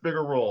a much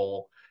bigger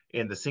role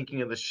in the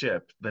sinking of the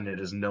ship than it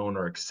is known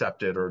or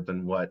accepted or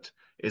than what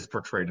is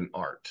portrayed in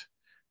art.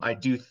 I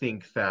do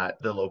think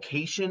that the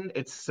location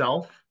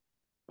itself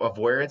of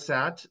where it's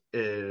at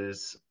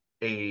is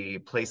a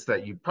place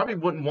that you probably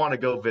wouldn't want to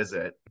go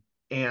visit.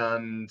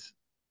 And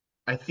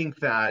I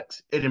think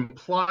that it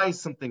implies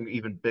something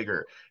even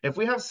bigger. If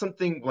we have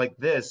something like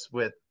this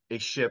with a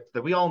ship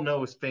that we all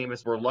know is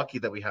famous, we're lucky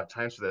that we have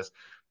times for this.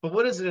 But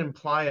what does it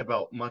imply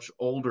about much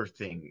older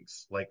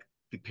things like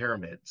the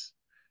pyramids?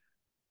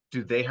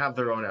 Do they have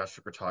their own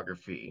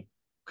astrocartography?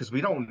 Because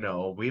we don't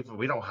know. We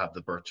don't have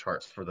the birth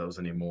charts for those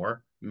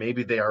anymore.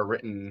 Maybe they are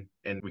written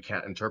and we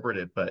can't interpret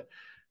it, but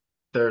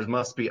there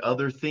must be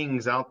other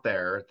things out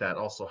there that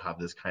also have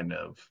this kind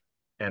of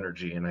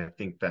energy. And I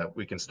think that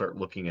we can start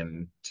looking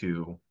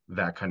into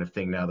that kind of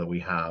thing now that we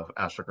have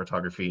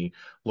astrocartography,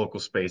 local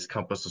space,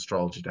 compass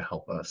astrology to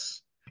help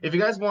us. If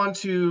you guys want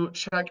to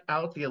check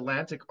out the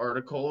Atlantic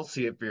article,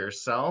 see it for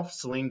yourself,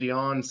 Celine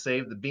Dion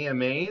saved the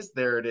BMAs.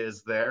 There it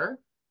is there.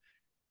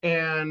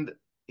 And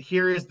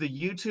here is the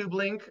YouTube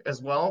link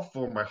as well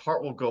for My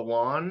Heart Will Go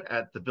On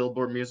at the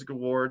Billboard Music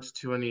Awards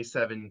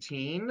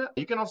 2017.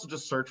 You can also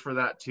just search for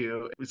that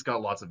too. It's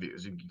got lots of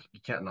views. You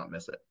can't not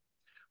miss it.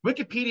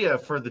 Wikipedia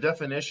for the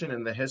definition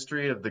and the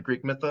history of the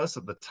Greek mythos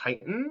of the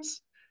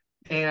Titans.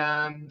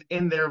 And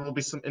in there will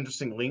be some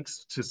interesting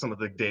links to some of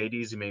the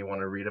deities you may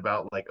want to read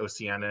about, like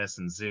Oceanus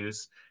and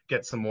Zeus.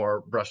 Get some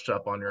more brushed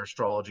up on your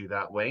astrology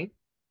that way.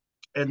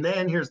 And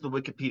then here's the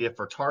Wikipedia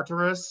for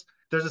Tartarus.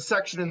 There's a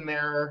section in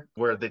there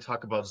where they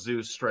talk about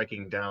Zeus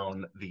striking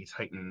down the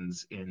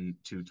Titans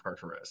into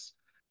Tartarus.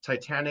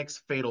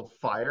 Titanic's Fatal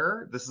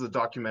Fire. This is a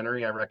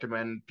documentary I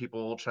recommend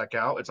people check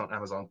out. It's on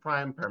Amazon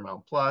Prime,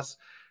 Paramount Plus.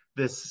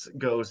 This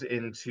goes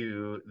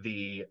into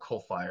the coal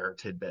fire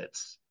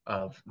tidbits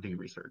of the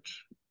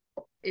research.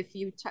 If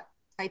you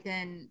type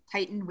in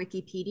Titan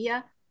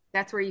Wikipedia,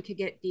 that's where you could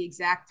get the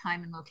exact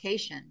time and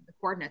location, the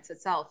coordinates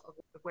itself of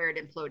where it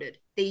imploded.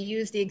 They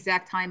use the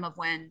exact time of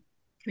when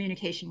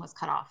communication was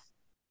cut off.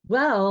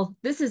 Well,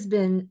 this has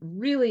been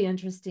really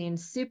interesting,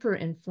 super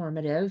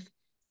informative.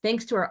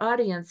 Thanks to our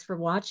audience for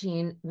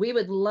watching. We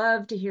would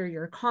love to hear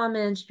your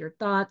comments, your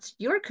thoughts,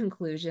 your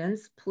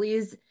conclusions.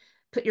 Please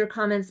put your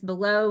comments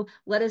below.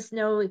 Let us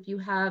know if you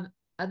have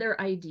other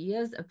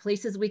ideas of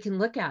places we can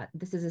look at.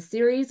 This is a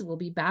series. We'll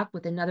be back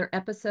with another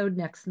episode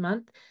next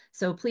month.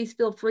 So please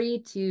feel free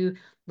to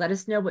let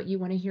us know what you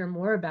want to hear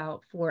more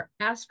about for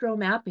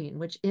astromapping,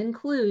 which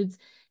includes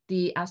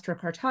the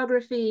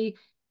astrocartography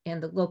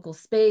and the local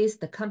space,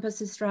 the compass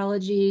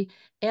astrology,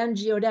 and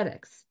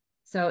geodetics.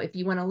 So if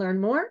you want to learn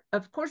more,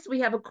 of course,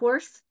 we have a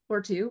course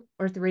or 2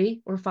 or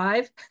 3 or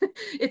 5.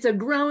 It's a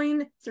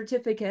growing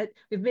certificate.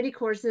 We have many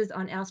courses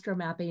on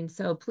astromapping.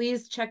 So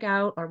please check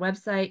out our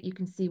website. You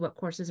can see what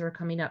courses are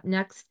coming up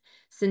next.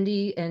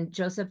 Cindy and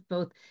Joseph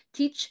both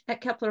teach at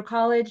Kepler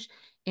College,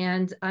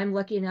 and I'm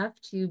lucky enough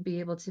to be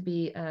able to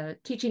be a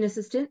teaching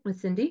assistant with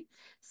Cindy.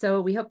 So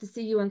we hope to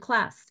see you in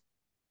class.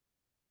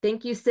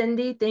 Thank you,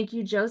 Cindy. Thank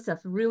you,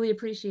 Joseph. Really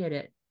appreciate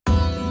it.